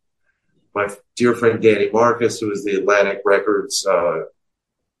Song, my dear friend Danny Marcus, who was the Atlantic Records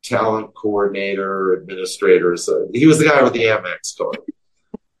talent coordinator, administrator. So he was the guy with the Amex card.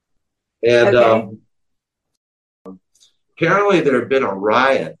 And apparently there had been a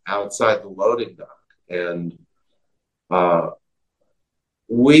riot outside the loading dock. And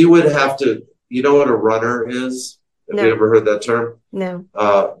we would have to, you know what a runner is? Have you ever heard that term? No.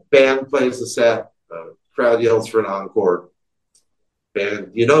 Band plays the set, crowd yells for an encore.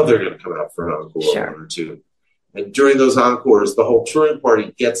 Band, they're going to come out for an encore, sure. 1 or 2. And during those encores, the whole touring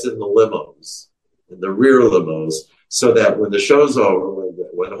party gets in the limos, in the rear limos, so that when the show's over,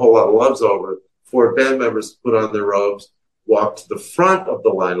 when A Whole Lot of Love's over, 4 band members put on their robes, walk to the front of the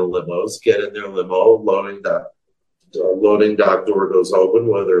line of limos, get in their limo, loading dock door goes open,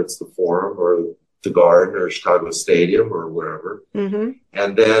 whether it's the Forum or the Garden or Chicago Stadium or wherever,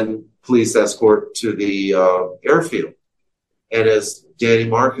 and then police escort to the airfield. And as Danny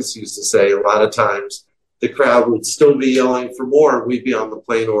Marcus used to say, a lot of times the crowd would still be yelling for more, and we'd be on the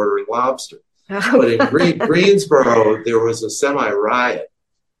plane ordering lobster. But in Greensboro, there was a semi-riot,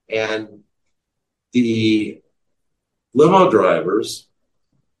 and the limo drivers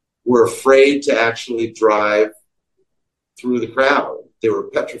were afraid to actually drive through the crowd. They were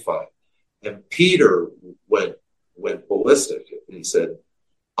petrified. And Peter went ballistic, and he said,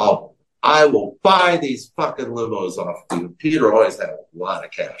 I will buy these fucking limos off of you. Peter always had a lot of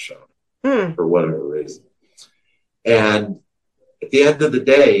cash on him for whatever reason. And at the end of the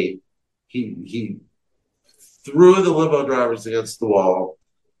day, he threw the limo drivers against the wall.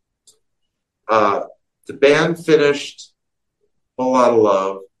 The band finished A Whole Lot of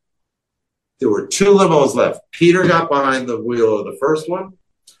Love. There were 2 limos left. Peter got behind the wheel of the first one.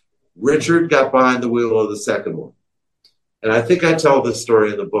 Richard got behind the wheel of the second one. And I think I tell this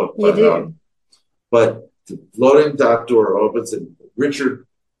story in the book. But the loading dock door opens, and Richard,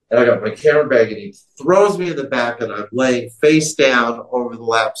 and I got my camera bag, and he throws me in the back, and I'm laying face down over the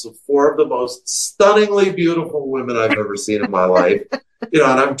laps of 4 of the most stunningly beautiful women I've ever seen in my life. And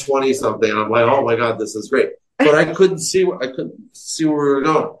I'm 20-something, and I'm like, oh my God, this is great. But I couldn't see where we were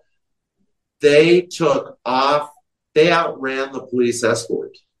going. They took off. They outran the police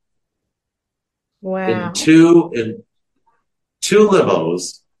escort. Wow. in two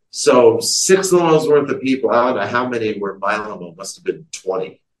limos. So 6 limos worth of people. I don't know how many were in my limo. Must have been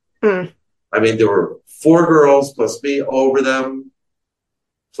 20. Mm. I mean, there were 4 girls plus me over them.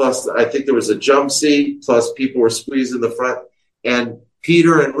 Plus, I think there was a jump seat. Plus, people were squeezed in the front. And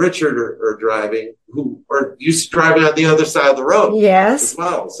Peter and Richard are driving, who are used to driving on the other side of the road. Yes. As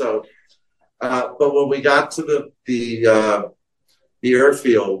well. So, but when we got to the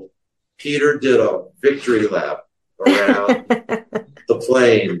airfield, Peter did a victory lap around the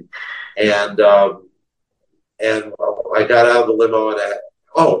plane, and I got out of the limo,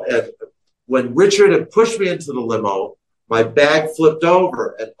 and when Richard had pushed me into the limo, my bag flipped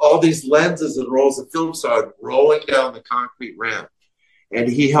over, and all these lenses and rolls of film started rolling down the concrete ramp, and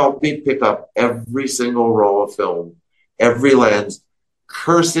he helped me pick up every single roll of film, every lens,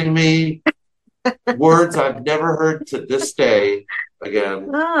 cursing me words I've never heard to this day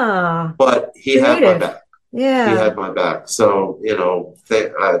again. But he had my back. Yeah. He had my back. So,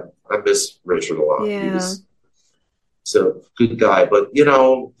 I miss Richard a lot. Yeah. He was a good guy. But,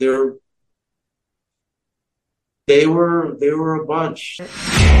 they were a bunch.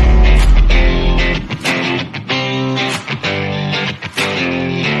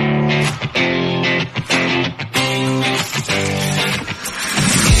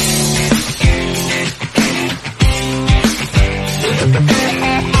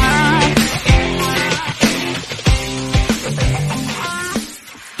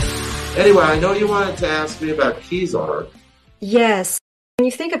 Anyway, I know you wanted to ask me about Kezar. Yes. When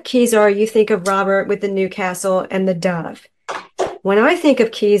you think of Kezar, you think of Robert with the Newcastle and the dove. When I think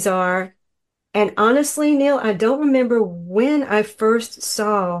of Kezar, and honestly, Neal, I don't remember when I first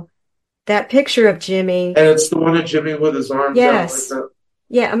saw that picture of Jimmy. And it's the one of Jimmy with his arms out like that?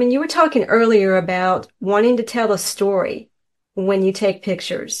 Yeah, I mean, you were talking earlier about wanting to tell a story when you take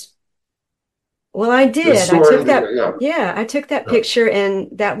pictures. Well, I did. I took that picture, and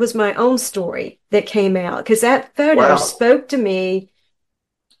that was my own story that came out, because that photo spoke to me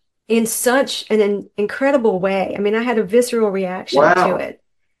in such an incredible way. I mean, I had a visceral reaction to it.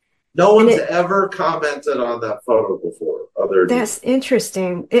 No one's ever commented on that photo before. That's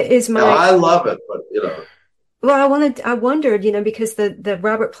interesting. It is my. Now, I love it, but Well, I wondered, because the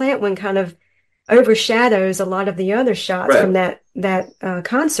Robert Plant one kind of overshadows a lot of the other shots from that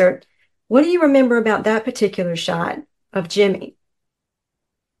concert. What do you remember about that particular shot of Jimmy?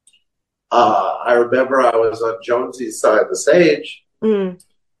 I remember I was on Jonesy's side of the stage.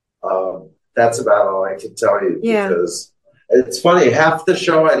 That's about all I can tell you. Yeah. Because it's funny, half the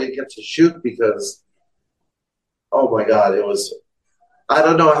show I didn't get to shoot because, oh my God, I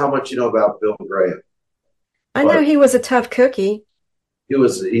don't know how much you know about Bill Graham. I know he was a tough cookie.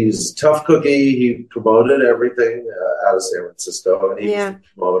 He's a tough cookie. He promoted everything out of San Francisco, and he was the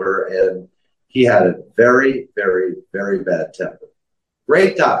promoter, and he had a very, very, very bad temper.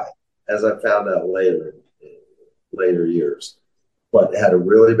 Great guy, as I found out later years, but had a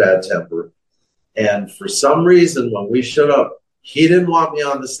really bad temper. And for some reason, when we showed up, he didn't want me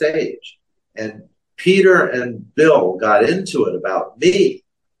on the stage. And Peter and Bill got into it about me.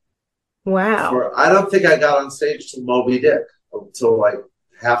 Wow. I don't think I got on stage till Moby Dick, until like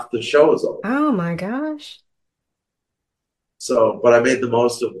half the show was over. Oh my gosh. So, but I made the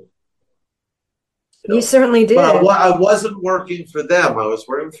most of it. You certainly did. But I wasn't working for them. I was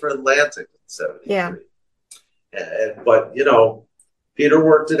working for Atlantic in 73. Yeah. But, Peter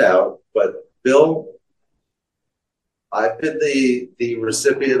worked it out. But Bill, I've been the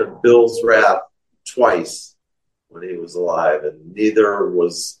recipient of Bill's wrath twice when he was alive, and neither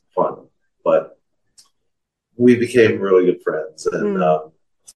was fun. But we became really good friends. And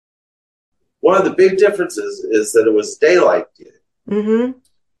one of the big differences is that it was daylight theater,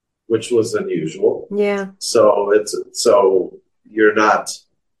 which was unusual. Yeah. So you're not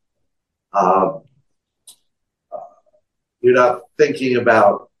thinking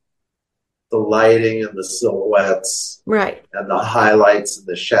about the lighting and the silhouettes, right, and the highlights and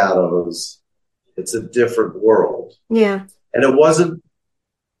the shadows. It's a different world. Yeah. And it wasn't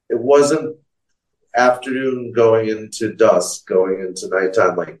afternoon going into dusk, going into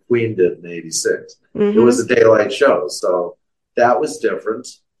nighttime like Queen did in 86. It was a daylight show. So that was different.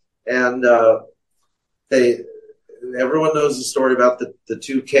 And everyone knows the story about the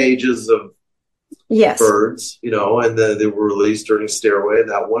 2 cages of birds, and they were released during Stairway. And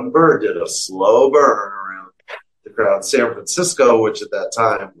that one bird did a slow burn around the crowd. San Francisco, which at that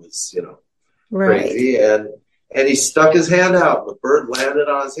time was, crazy. And he stuck his hand out. The bird landed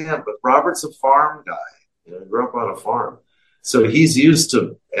on his hand. But Robert's a farm guy. He grew up on a farm. So he's used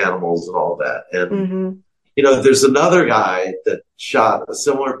to animals and all that. And, there's another guy that shot a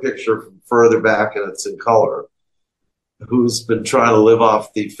similar picture from further back, and it's in color, who's been trying to live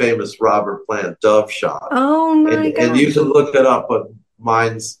off the famous Robert Plant Dove shot. Oh my God. And you can look it up, but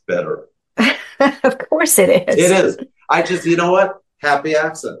mine's better. Of course it is. It is. I just, you know what? Happy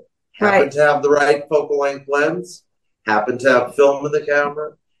accident. Happened to have the right focal length lens, happened to have film in the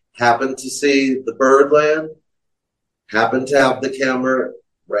camera, happened to see the birdland, happened to have the camera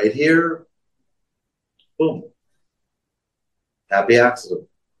right here. Boom. Happy accident.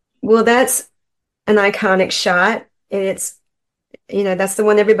 Well, that's an iconic shot. And it's, that's the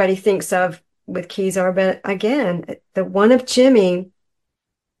one everybody thinks of with Kezar. But again, the one of Jimmy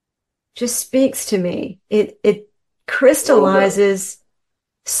just speaks to me. It crystallizes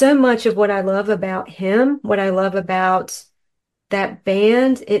so much of what I love about him, what I love about that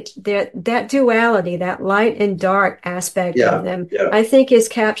band. That duality, that light and dark aspect of them, I think is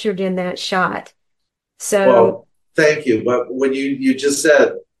captured in that shot. So, well, thank you. But when you just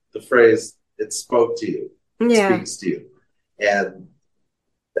said the phrase, it spoke to you, it speaks to you. And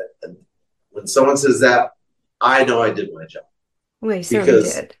when someone says that, I know I did my job. Well, you certainly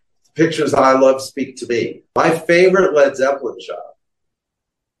did. Pictures I love speak to me. My favorite Led Zeppelin shot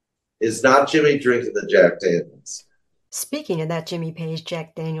is not Jimmy drinking the Jack Daniels. Speaking of that Jimmy Page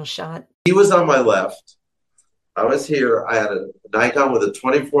Jack Daniels shot. He was on my left. I was here. I had a Nikon with a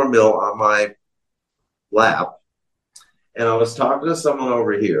 24 mil on my lap. And I was talking to someone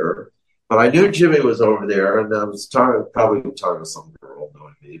over here. But I knew Jimmy was over there. And I was probably talking to some girl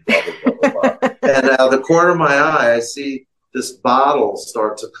knowing me. Blah, blah, blah, blah, blah. And out of the corner of my eye, I see this bottle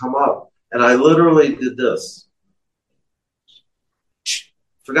start to come up. And I literally did this.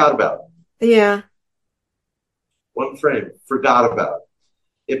 Forgot about it. Yeah. One frame. Forgot about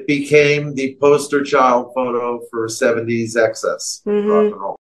it. It became the poster child photo for 70s excess rock and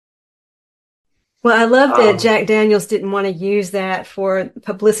roll. Well, I love that Jack Daniels didn't want to use that for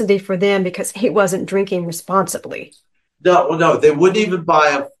publicity for them because he wasn't drinking responsibly. No, they wouldn't even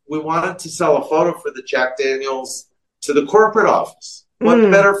buy we wanted to sell a photo for the Jack Daniels to the corporate office. What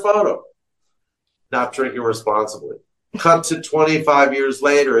better photo? Not drinking responsibly. Cut to 25 years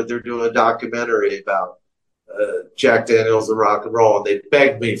later, they're doing a documentary about Jack Daniels and rock and roll, and they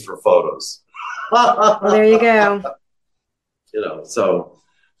begged me for photos. Well, there you go.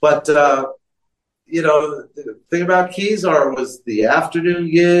 But the thing about Kezar was the afternoon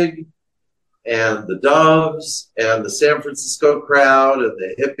gig and the Doves and the San Francisco crowd and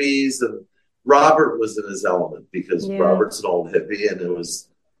the hippies, and Robert was in his element because Robert's an old hippie, and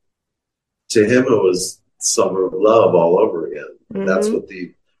to him it was summer of love all over again. Mm-hmm. That's what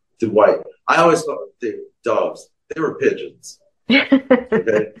the white. I always thought the Doves, they were pigeons.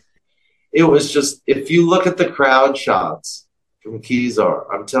 Okay, it was just, if you look at the crowd shots from Kezar,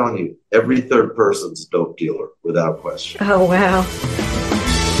 I'm telling you, every third person's a dope dealer without question. Oh wow.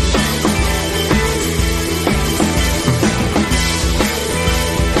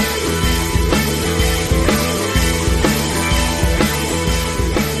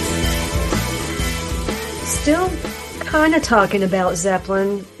 Still kind of talking about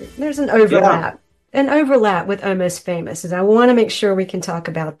Zeppelin, there's an overlap. An overlap with Almost Famous, and I want to make sure we can talk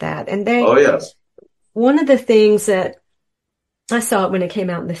about that. And one of the things that I saw it when it came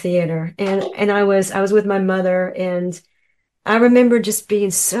out in the theater, and I was with my mother, and I remember just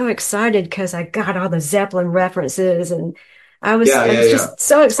being so excited because I got all the Zeppelin references, and I was just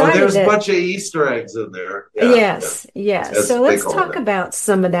so excited. There's a bunch of Easter eggs in there. Yes. So let's talk about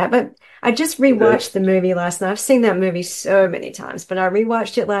some of that. But I just rewatched the movie last night. I've seen that movie so many times, but I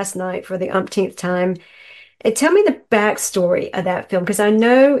rewatched it last night for the umpteenth time. And tell me the backstory of that film, because I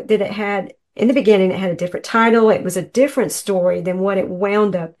know that it had, in the beginning, it had a different title. It was a different story than what it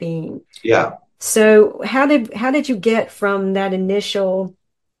wound up being. Yeah. So how did you get from that initial,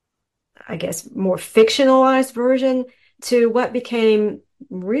 I guess, more fictionalized version to what became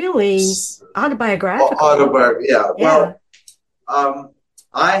really autobiographical? Yeah. Well,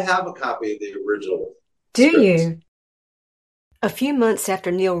 I have a copy of the original. Do you? A few months after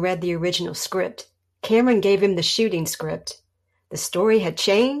Neal read the original script, Cameron gave him the shooting script. The story had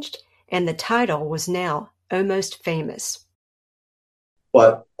changed, and the title was now Almost Famous.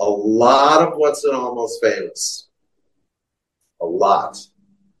 But a lot of what's in Almost Famous, a lot,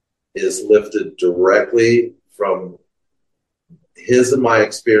 is lifted directly from his and my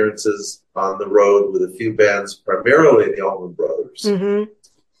experiences on the road with a few bands, primarily the Allman Brothers,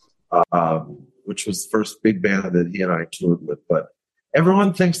 which was the first big band that he and I toured with. But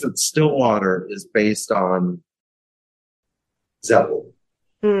everyone thinks that Stillwater is based on Zeppelin,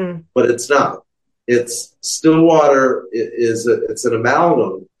 but it's not. It's Stillwater it's an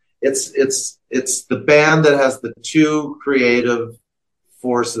amalgam. It's it's the band that has the two creative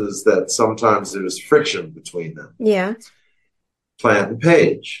forces that sometimes there's friction between them. Yeah. Plant and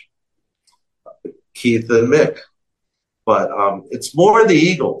Page, Keith and Mick. But it's more the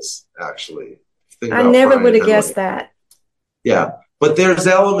Eagles, actually. I never would have guessed that. Yeah, but there's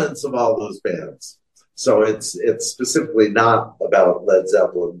elements of all those bands. So it's specifically not about Led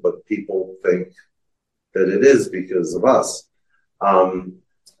Zeppelin, but people think that it is because of us. I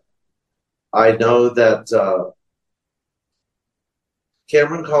know that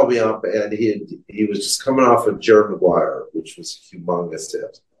Cameron called me up, and he was just coming off of Jerry Maguire, which was a humongous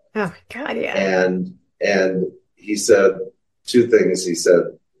hit. Oh my God, yeah. And he said two things. He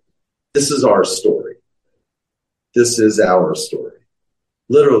said, "This is our story. This is our story."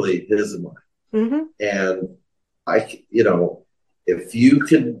 Literally his and mine. Mm-hmm. And if you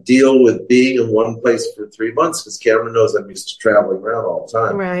can deal with being in one place for 3 months, because Cameron knows I'm used to traveling around all the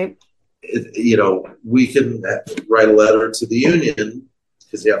time. Right. We can write a letter to the union,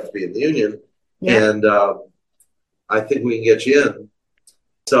 because you have to be in the union. Yeah. And I think we can get you in.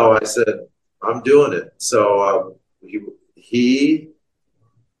 So I said, I'm doing it. So he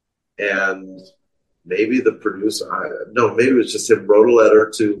and maybe the producer, maybe it was just him, wrote a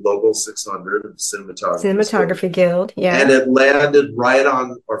letter to Local 600 Cinematography Guild. Yeah. And it landed right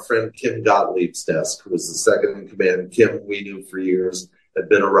on our friend Kim Gottlieb's desk, who was the second in command. Kim, we knew for years, had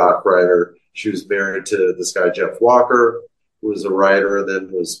been a rock writer. She was married to this guy, Jeff Walker, who was a writer and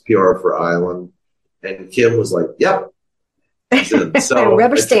then was PR for Island. And Kim was like, yep. So I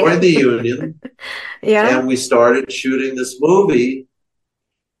joined the union. Yeah. And we started shooting this movie.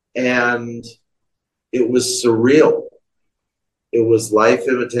 And it was surreal. It was life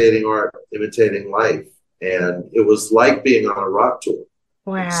imitating art, imitating life. And it was like being on a rock tour.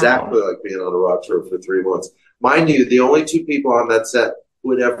 Wow. Exactly like being on a rock tour for 3 months. Mind you, the only two people on that set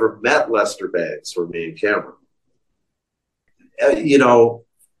who had ever met Lester Bangs were me and Cameron.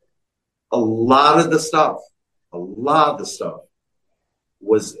 A lot of the stuff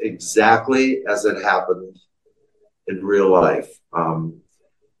was exactly as it happened in real life.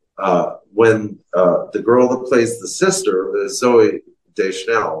 When the girl that plays the sister, Zoe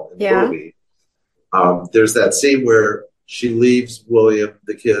Deschanel in the movie, there's that scene where she leaves William,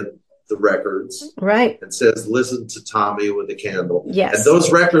 the kid, the records, right, and says, "Listen to Tommy with a candle." Yes, and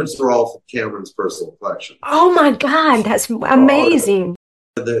those records are all from Cameron's personal collection. Oh my God, that's amazing!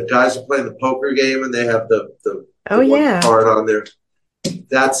 The guys are playing the poker game, and they have the yeah card on there.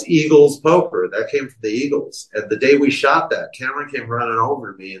 That's Eagles poker. That came from the Eagles. And the day we shot that, Cameron came running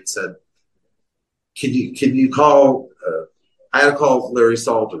over to me and said, "Can you call?" I had to call Larry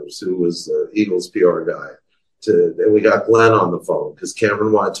Salters, who was the Eagles PR guy, and we got Glenn on the phone because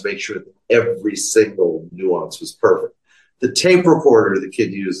Cameron wanted to make sure that every single nuance was perfect. The tape recorder the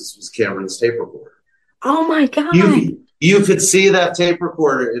kid uses was Cameron's tape recorder. Oh my God! You could see that tape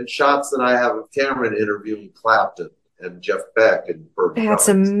recorder in shots that I have of Cameron interviewing Clapton and Jeff Beck and Burt That's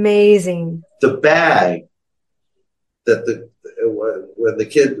Collins. Amazing. The bag that when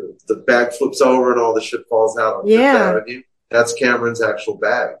the bag flips over and all the shit falls out on Fifth Avenue, that's Cameron's actual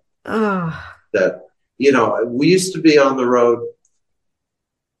bag. Oh. That, we used to be on the road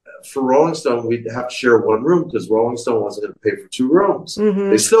for Rolling Stone. We'd have to share one room because Rolling Stone wasn't going to pay for 2 rooms. Mm-hmm.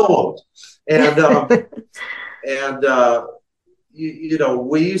 They still won't. And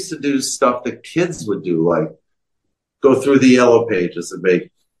we used to do stuff that kids would do, like go through the yellow pages and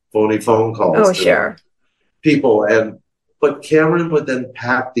make phony phone calls to people. But Cameron would then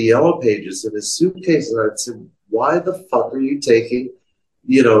pack the yellow pages in his suitcase, and I'd say, "Why the fuck are you taking,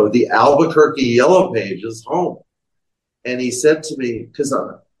 the Albuquerque yellow pages home?" And he said to me, "Because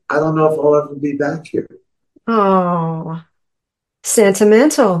I don't know if I'll ever be back here." Oh,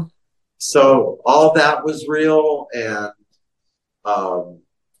 sentimental. So all that was real, and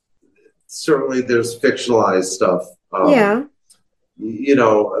certainly there's fictionalized stuff. We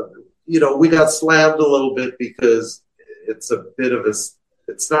got slammed a little bit because it's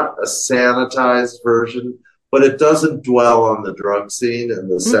it's not a sanitized version, but it doesn't dwell on the drug scene and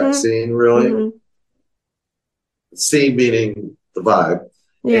the sex scene, really. Mm-hmm. Scene meaning the vibe.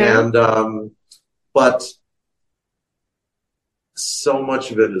 Yeah. And, but so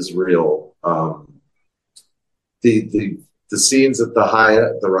much of it is real. The scenes at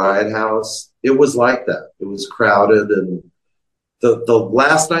the Riot House, it was like that. It was crowded, and the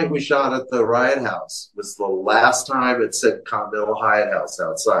last night we shot at the Riot House was the last time it said Continental Hyatt House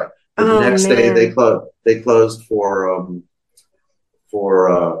outside. The next day they closed for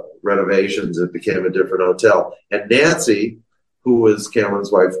renovations. It became a different hotel. And Nancy, who was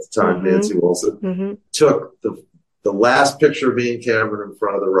Cameron's wife at the time, Nancy Wilson, took the last picture of me and Cameron in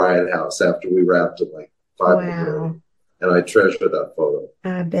front of the riot house after we wrapped at like 5 in the morning. And I treasure that photo.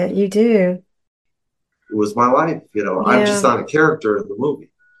 I bet you do. It was my life, you know. I'm just not a character in the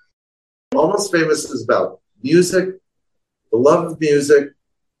movie. Almost Famous is about music, the love of music,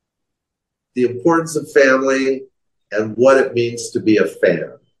 the importance of family, and what it means to be a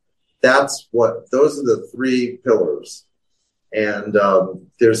fan. Those are the three pillars. And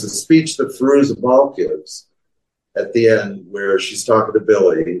there's a speech that Firuza Balk gives at the end where she's talking to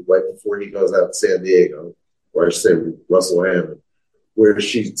Billy right before he goes out to San Diego, or I should say Russell Hammond, where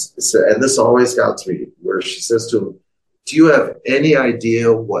she said, and this always got to me, where she says to him, do you have any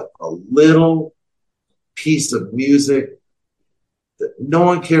idea what a little piece of music that no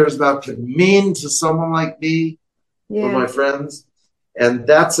one cares about can mean to someone like me or my friends? And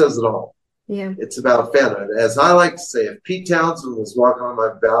that says it all. Yeah. It's about fan. As I like to say, if Pete Townsend was walking on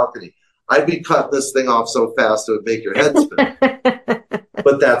my balcony, I'd be cutting this thing off so fast it would make your head spin.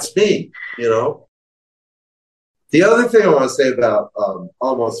 But that's me, you know. The other thing I want to say about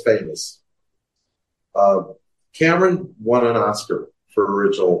Almost Famous, Cameron won an Oscar for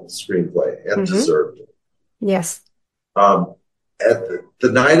original screenplay and deserved it. Yes. At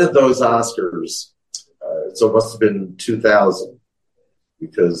the night of those Oscars, so it must have been 2000,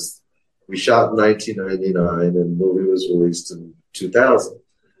 because we shot in 1999 and the movie was released in 2000.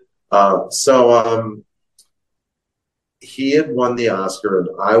 He had won the Oscar, and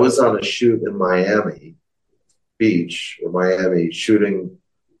I was on a shoot in Miami Beach, or Miami, shooting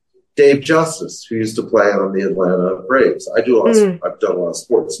Dave Justice, who used to play on the Atlanta Braves. I've done a lot of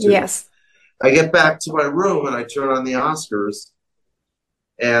sports too. Yes. I get back to my room and I turn on the Oscars,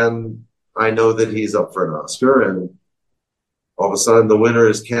 and I know that he's up for an Oscar, and all of a sudden the winner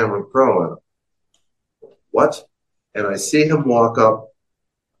is Cameron Crowe. And what? And I see him walk up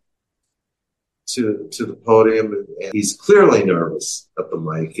to the podium, and he's clearly nervous at the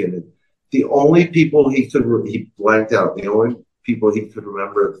mic, and the only people he blanked out. The only people he could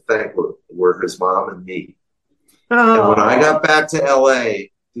remember to thank were his mom and me. Oh. And when I got back to LA,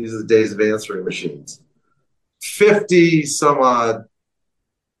 these are the days of answering machines. 50 some odd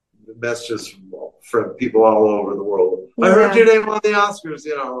messages from people all over the world. Yeah. I heard your name on the Oscars,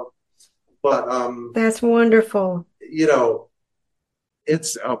 you know. But that's wonderful. You know,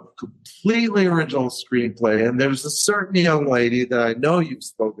 it's a completely original screenplay, and there's a certain young lady that I know you've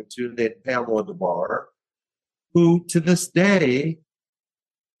spoken to named Pamela DeBar, who to this day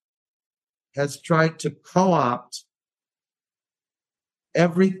has tried to co-opt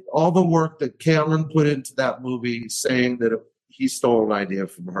all the work that Cameron put into that movie, saying that he stole an idea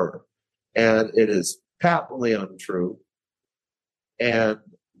from her. And it is patently untrue. And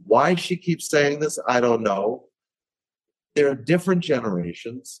why she keeps saying this, I don't know. There are different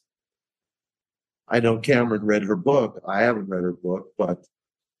generations. I know Cameron read her book. I haven't read her book, but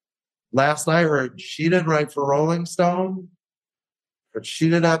last I heard, she didn't write for Rolling Stone, but she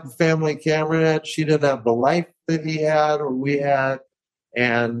didn't have the family Cameron had. She didn't have the life that he had or we had.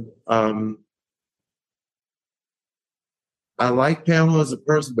 And I like Pamela as a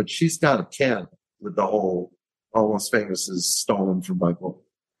person, but she's got a can with the whole Almost Famous is stolen from my book.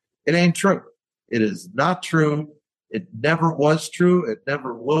 It ain't true. It is not true. It never was true. It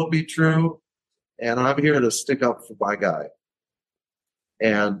never will be true. And I'm here to stick up for my guy.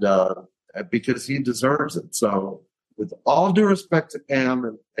 And because he deserves it. So with all due respect to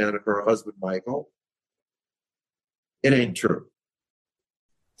Pam and her husband, Michael, it ain't true.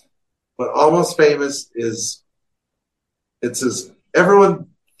 But Almost Famous everyone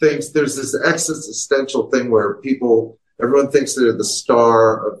thinks there's this existential thing where everyone thinks they're the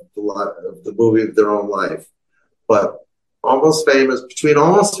star of the movie of their own life. But between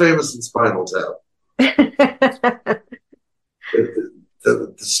Almost Famous and Spinal Tap,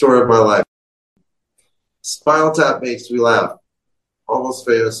 the story of my life. Spinal Tap makes me laugh. Almost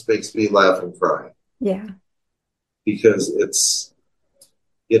Famous makes me laugh and cry. Yeah. Because it's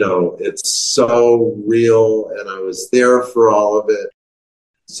so real, and I was there for all of it.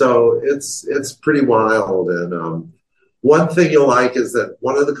 So it's pretty wild. And one thing you'll like is that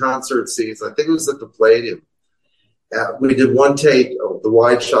one of the concert scenes, I think it was at the Palladium, we did one take of the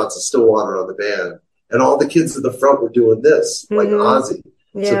wide shots of Stillwater on the band, and all the kids in the front were doing this, like Ozzy.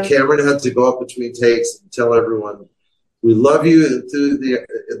 Yeah. So Cameron had to go up between takes and tell everyone, we love you, the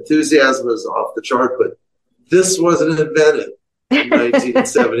enthusiasm is off the chart, but this wasn't invented in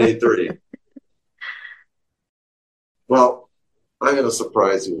 1973. Well, I'm going to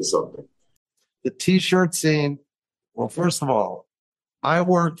surprise you with something. The T-shirt scene, well, first of all, I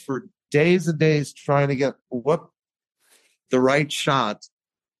worked for days and days trying to get the right shot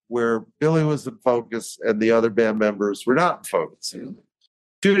where Billy was in focus and the other band members were not in focus.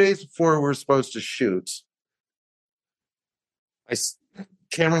 2 days before we were supposed to shoot,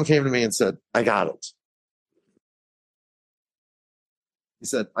 Cameron came to me and said, I got it. He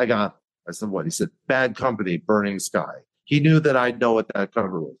said, I got it. I said, what? He said, Bad Company, Burning Sky. He knew that I'd know what that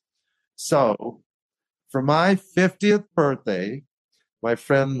cover was. So for my 50th birthday, my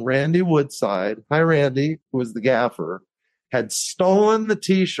friend Randy Woodside, hi Randy, who was the gaffer, had stolen the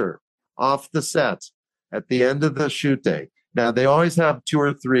t-shirt off the set at the end of the shoot day. Now, they always have 2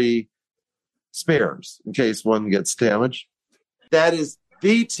 or 3 spares in case one gets damaged. That is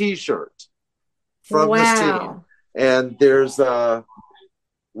the t-shirt from the scene. And there's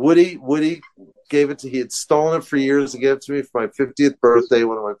Woody gave it to, he had stolen it for years and gave it to me for my 50th birthday,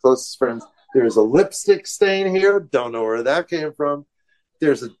 one of my closest friends. There's a lipstick stain here. Don't know where that came from.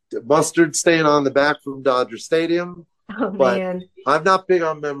 There's a mustard stain on the back from Dodger Stadium. Oh, man. I'm not big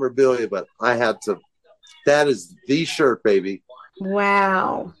on memorabilia, but I had to. That is the shirt, baby.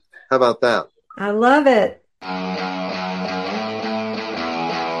 Wow. How about that? I love it.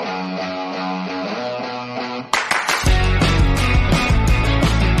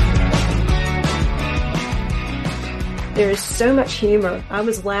 There is so much humor. I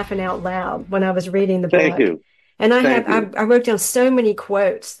was laughing out loud when I was reading the book. Thank you. And I wrote down so many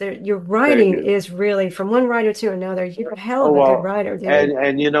quotes. Your writing is really, from one writer to another, you're a hell of a good writer, dude.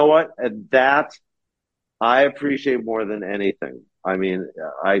 And you know what? And that I appreciate more than anything. I mean,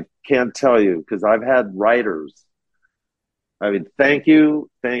 I can't tell you, because I've had writers. I mean, thank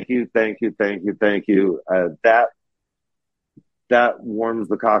you. That warms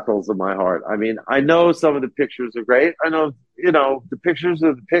the cockles of my heart. I mean, I know some of the pictures are great. I know, the pictures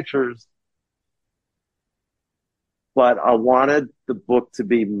are the pictures. But I wanted the book to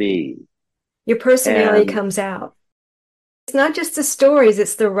be me. Your personality comes out. It's not just the stories,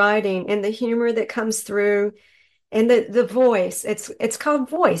 it's the writing and the humor that comes through and the voice. It's called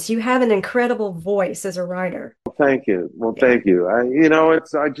voice. You have an incredible voice as a writer. Well, thank you. Thank you.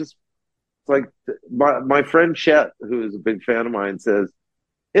 It's like my friend Chet, who is a big fan of mine, says,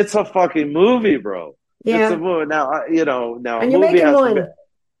 it's a fucking movie, bro. Yeah. It's a movie. Now, and you're making one.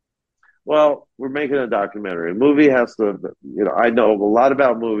 Well, we're making a documentary. A movie has to, I know a lot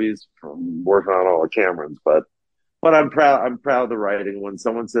about movies from working on all the Camerons, but I'm proud of the writing when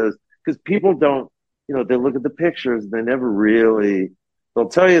someone says, because people don't, they look at the pictures and they never really, they'll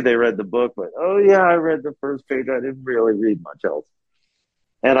tell you they read the book, but, oh yeah, I read the first page. I didn't really read much else.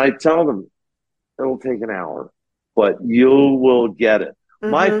 And I tell them it'll take an hour, but you will get it. Mm-hmm.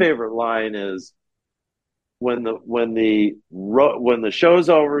 My favorite line is, when the show's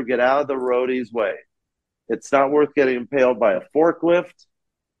over, get out of the roadie's way. It's not worth getting impaled by a forklift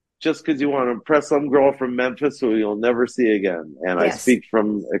just because you want to impress some girl from Memphis who you'll never see again. And yes. I speak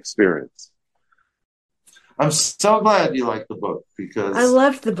from experience. I'm so glad you liked the book, because I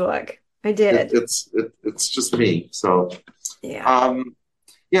loved the book. I did. It's just me. So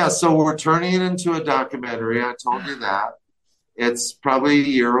yeah. So we're turning it into a documentary. I told you that. It's probably a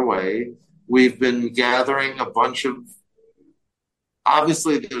year away. We've been gathering a bunch of,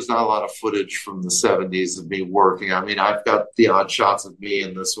 obviously there's not a lot of footage from the 70s of me working. I mean, I've got the odd shots of me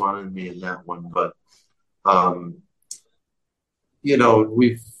in this one and me in that one, but,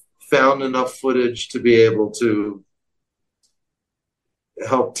 we've found enough footage to be able to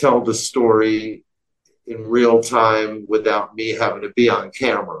help tell the story in real time without me having to be on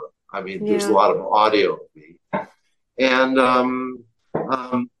camera. I mean, there's a lot of audio of me. And,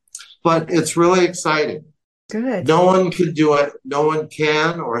 but it's really exciting. Good. No one can do it. No one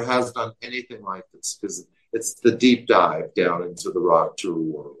can or has done anything like this, because it's the deep dive down into the rock tour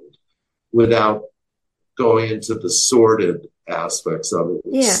world without going into the sordid aspects of it.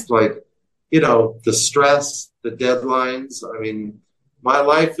 It's like, the stress, the deadlines. I mean, my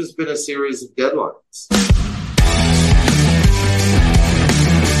life has been a series of deadlines.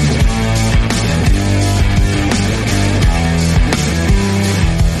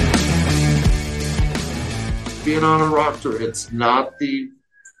 Being on a rock tour, it's not the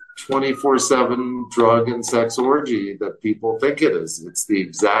 24/7 drug and sex orgy that people think it is. It's the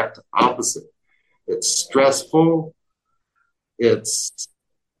exact opposite. It's stressful. You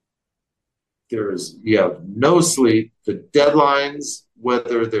have no sleep. The deadlines,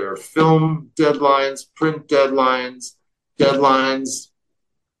 whether they're film deadlines, print deadlines,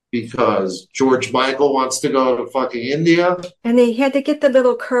 because George Michael wants to go to fucking India. And he had to get the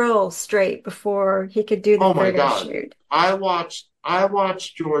little curl straight before he could do the photo shoot. I watched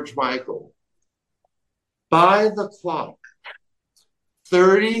George Michael by the clock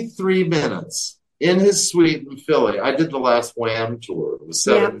 33 minutes in his suite in Philly. I did the last Wham tour. It was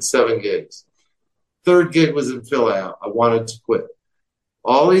seven gigs. Third gig was in Philly. I wanted to quit.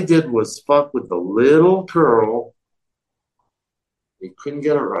 All he did was fuck with the little curl. He couldn't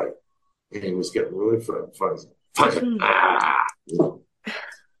get it right. And he was getting really fuzzy.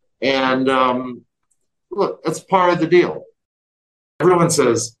 And look, that's part of the deal. Everyone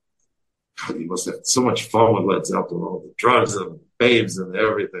says, God, you must have had so much fun with Led Zeppelin, all the drugs and babes and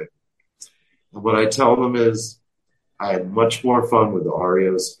everything. And what I tell them is, I had much more fun with the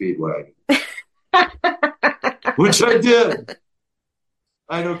REO Speedwagon. Which I did.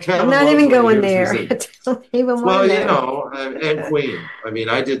 I know Kevin. I'm not even going there. Well, you know, and Queen. I mean,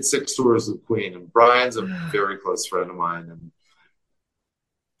 I did 6 tours with Queen, and Brian's a very close friend of mine. And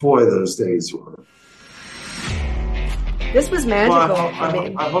boy, those days were. This was magical.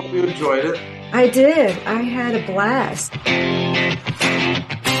 Well, I hope you enjoyed it. I did. I had a blast.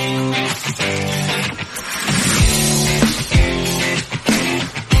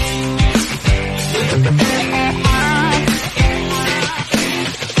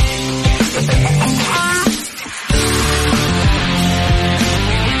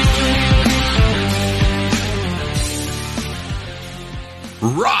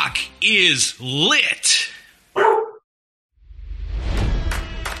 Rock is lit.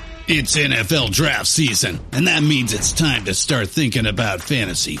 It's NFL draft season, and that means it's time to start thinking about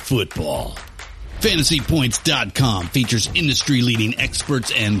fantasy football. FantasyPoints.com features industry-leading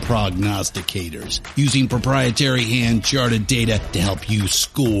experts and prognosticators using proprietary hand-charted data to help you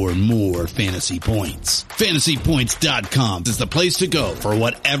score more fantasy points. FantasyPoints.com is the place to go for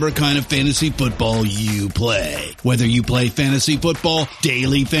whatever kind of fantasy football you play. Whether you play fantasy football,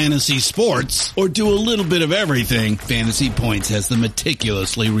 daily fantasy sports, or do a little bit of everything, Fantasy Points has the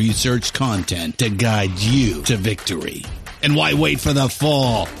meticulously researched content to guide you to victory. And why wait for the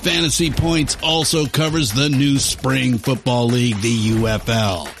fall? Fantasy Points also covers the new spring football league, the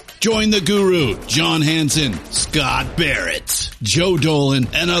UFL. Join the guru, John Hansen, Scott Barrett, Joe Dolan,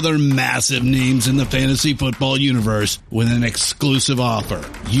 and other massive names in the fantasy football universe with an exclusive offer.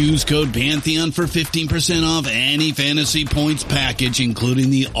 Use code Pantheon for 15% off any Fantasy Points package, including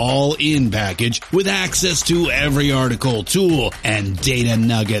the all-in package, with access to every article, tool, and data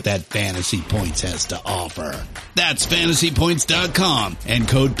nugget that Fantasy Points has to offer. That's FantasyPoints.com and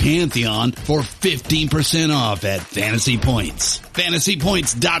code Pantheon for 15% off at Fantasy Points.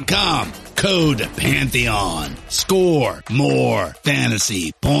 FantasyPoints.com. Code Pantheon. Score more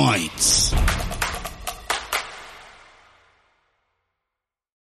fantasy points.